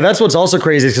about. Yeah, that's what's also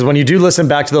crazy, because when you do listen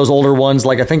back to those older ones,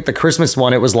 like I think the Christmas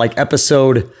one, it was like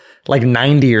episode like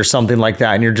 90 or something like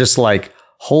that. And you're just like,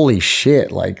 holy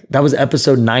shit, like that was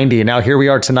episode 90. And now here we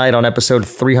are tonight on episode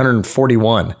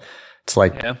 341. It's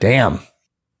like, damn.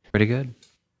 Pretty good.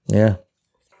 Yeah.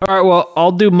 All right, well,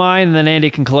 I'll do mine, and then Andy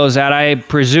can close out. I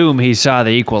presume he saw The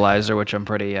Equalizer, which I'm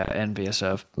pretty envious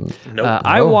of. Nope.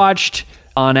 I watched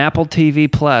on Apple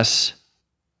TV Plus,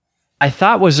 I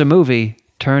thought was a movie.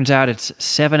 Turns out it's a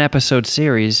 7-episode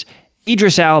series.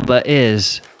 Idris Elba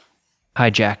is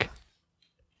Hijack.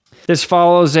 This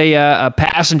follows a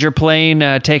passenger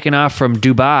plane taking off from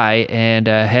Dubai and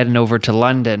heading over to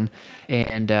London.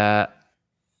 And as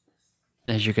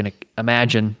you can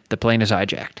imagine, the plane is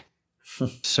hijacked.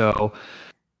 So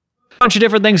a bunch of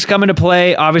different things come into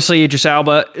play. Obviously, Idris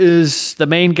Elba is the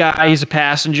main guy. He's a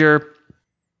passenger.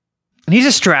 And he's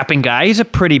a strapping guy. He's a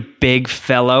pretty big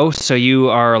fellow. So you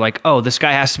are like, oh, this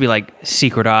guy has to be like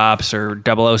Secret Ops or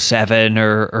 007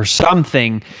 or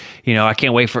something. I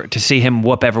can't wait to see him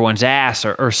whoop everyone's ass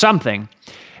or something.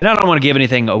 And I don't want to give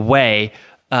anything away,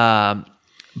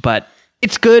 but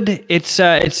it's good. It's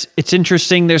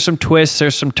interesting. There's some twists.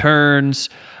 There's some turns.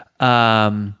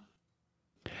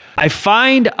 I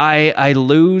find I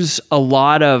lose a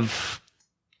lot of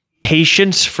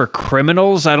patience for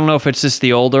criminals. I don't know if it's just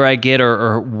the older I get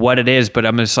or what it is, but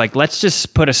I'm just like, let's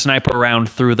just put a sniper round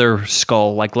through their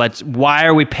skull. Like, why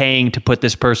are we paying to put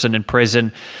this person in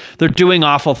prison? They're doing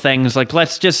awful things. Like,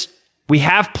 we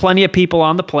have plenty of people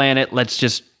on the planet. Let's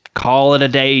just call it a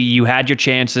day. You had your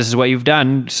chance. This is what you've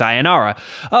done. Sayonara.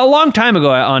 A long time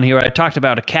ago on here, I talked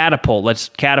about a catapult. Let's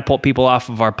catapult people off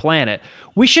of our planet.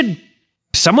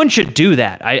 Someone should do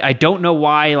that. I don't know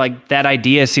why that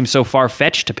idea seems so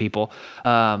far-fetched to people.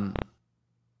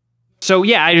 So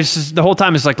yeah, the whole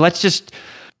time it's like, let's just,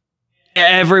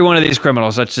 every one of these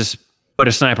criminals, let's just put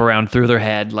a sniper round through their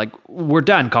head. Like, we're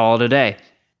done, call it a day.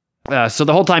 So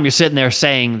the whole time you're sitting there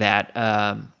saying that,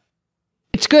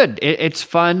 it's good. It's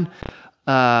fun.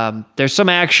 There's some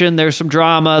action, there's some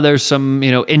drama, there's some,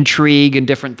 intrigue and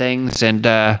different things. And,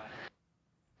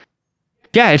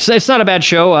 yeah, it's not a bad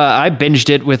show. I binged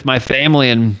it with my family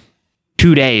in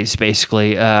 2 days,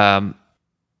 basically.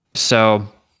 So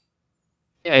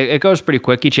yeah, it goes pretty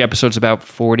quick. Each episode's about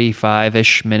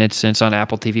 45-ish minutes, and it's on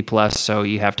Apple TV Plus, so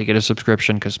you have to get a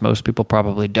subscription because most people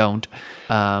probably don't.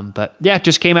 But yeah, it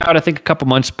just came out, I think, a couple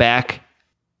months back.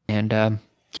 And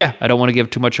yeah, I don't want to give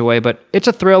too much away, but it's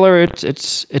a thriller.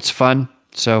 It's fun,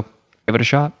 so give it a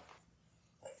shot.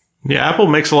 Yeah, Apple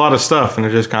makes a lot of stuff, and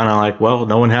they're just kind of like, well,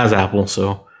 no one has Apple,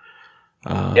 so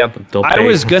yep. I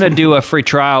was going to do a free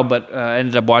trial, but I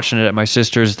ended up watching it at my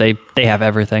sister's. They have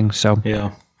everything, so.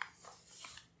 Yeah.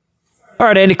 All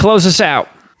right, Andy, close us out.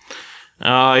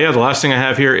 Yeah, the last thing I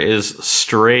have here is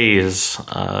Strays.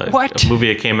 What? A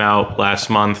movie that came out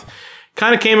last month.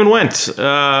 Kind of came and went.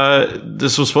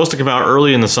 This was supposed to come out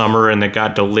early in the summer, and it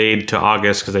got delayed to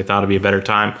August because they thought it'd be a better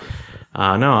time.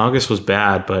 No, August was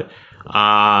bad, but...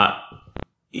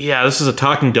 yeah, this is a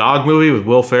talking dog movie with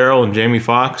Will Ferrell and Jamie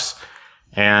Foxx,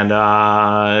 and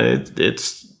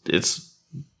it's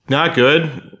not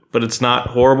good, but it's not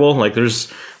horrible. Like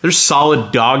there's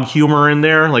solid dog humor in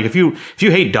there. Like if you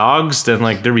hate dogs, then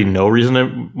like there'd be no reason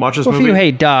to watch this movie. If you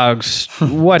hate dogs,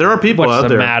 there are people out there. What's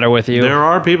the matter with you? There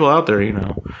are people out there,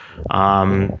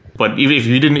 But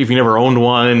even if you never owned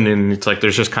one, and it's like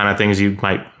there's just kind of things you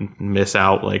might miss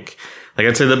out. Like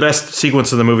I'd say the best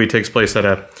sequence of the movie takes place at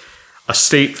a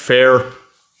state fair,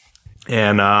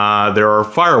 and there are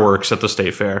fireworks at the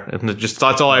state fair, and that's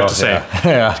all I have to say.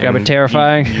 Yeah, it's gotta be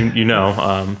terrifying.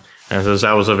 And so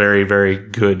that was a very, very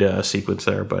good sequence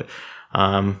there. But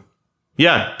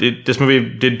yeah, this movie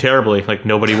did terribly. Like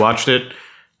nobody watched it.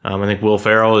 I think Will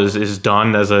Ferrell is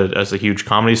done as a huge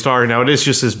comedy star. Now it is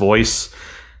just his voice,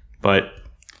 but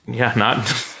yeah, not.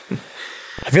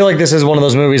 I feel like this is one of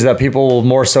those movies that people will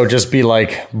more so just be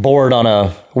like bored on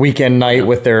a weekend night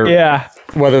with their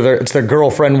whether it's their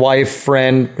girlfriend, wife,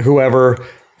 friend, whoever,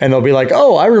 and they'll be like,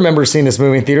 "Oh, I remember seeing this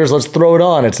movie in theaters. Let's throw it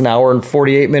on. It's an hour and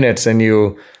 48 minutes," and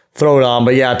you throw it on.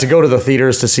 But yeah, to go to the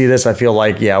theaters to see this, I feel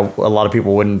like a lot of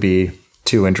people wouldn't be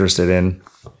too interested in.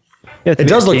 It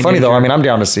does look funny though. I mean, I'm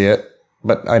down to see it,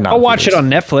 but I'll watch it on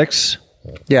Netflix.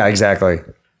 Yeah, exactly.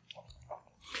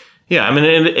 Yeah, I mean,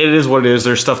 it is what it is.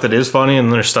 There's stuff that is funny,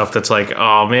 and there's stuff that's like,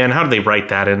 oh man, how did they write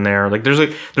that in there? Like, there's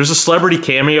a celebrity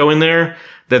cameo in there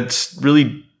that's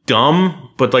really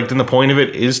dumb, but like then the point of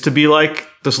it is to be like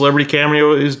the celebrity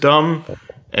cameo is dumb,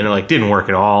 and it like didn't work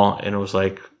at all, and it was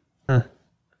like,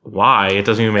 why? It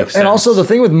doesn't even make sense. And also the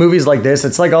thing with movies like this,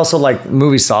 it's like also like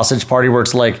movie Sausage Party, where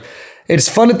it's like, it's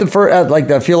fun at the first,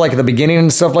 like I feel like at the beginning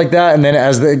and stuff like that, and then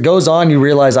as it goes on, you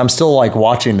realize I'm still like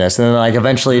watching this, and then like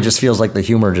eventually it just feels like the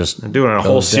humor just. I'm doing a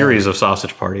whole series of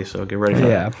Sausage Party, so get ready for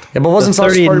that. Yeah, but wasn't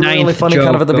Sausage Party really funny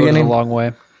kind of at the beginning? A long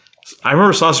way. I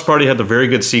remember Sausage Party had the very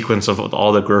good sequence of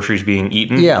all the groceries being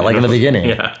eaten. Yeah, like in the beginning.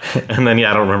 Yeah, and then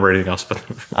I don't remember anything else. But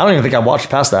I don't even think I watched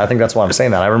past that. I think that's why I'm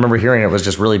saying that. I remember hearing it was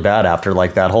just really bad after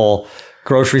like that whole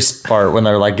grocery part when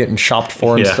they're like getting shopped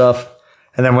for and stuff.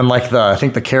 And then when like I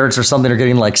think the carrots or something are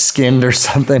getting like skinned or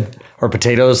something, or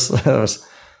potatoes.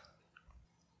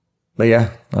 But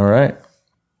yeah, all right.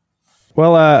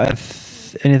 Well,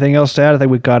 anything else to add? I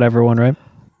think we got everyone, right?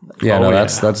 Yeah,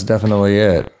 that's definitely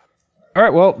it. All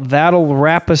right, well, that'll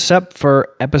wrap us up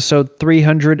for episode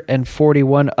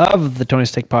 341 of the Tony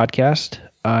Steak Podcast.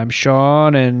 I'm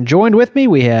Sean, and joined with me,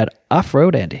 we had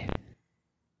Off-Road Andy.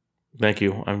 Thank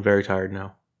you. I'm very tired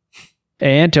now.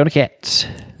 And Tony Katz.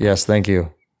 Yes, thank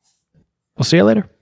you. We'll see you later.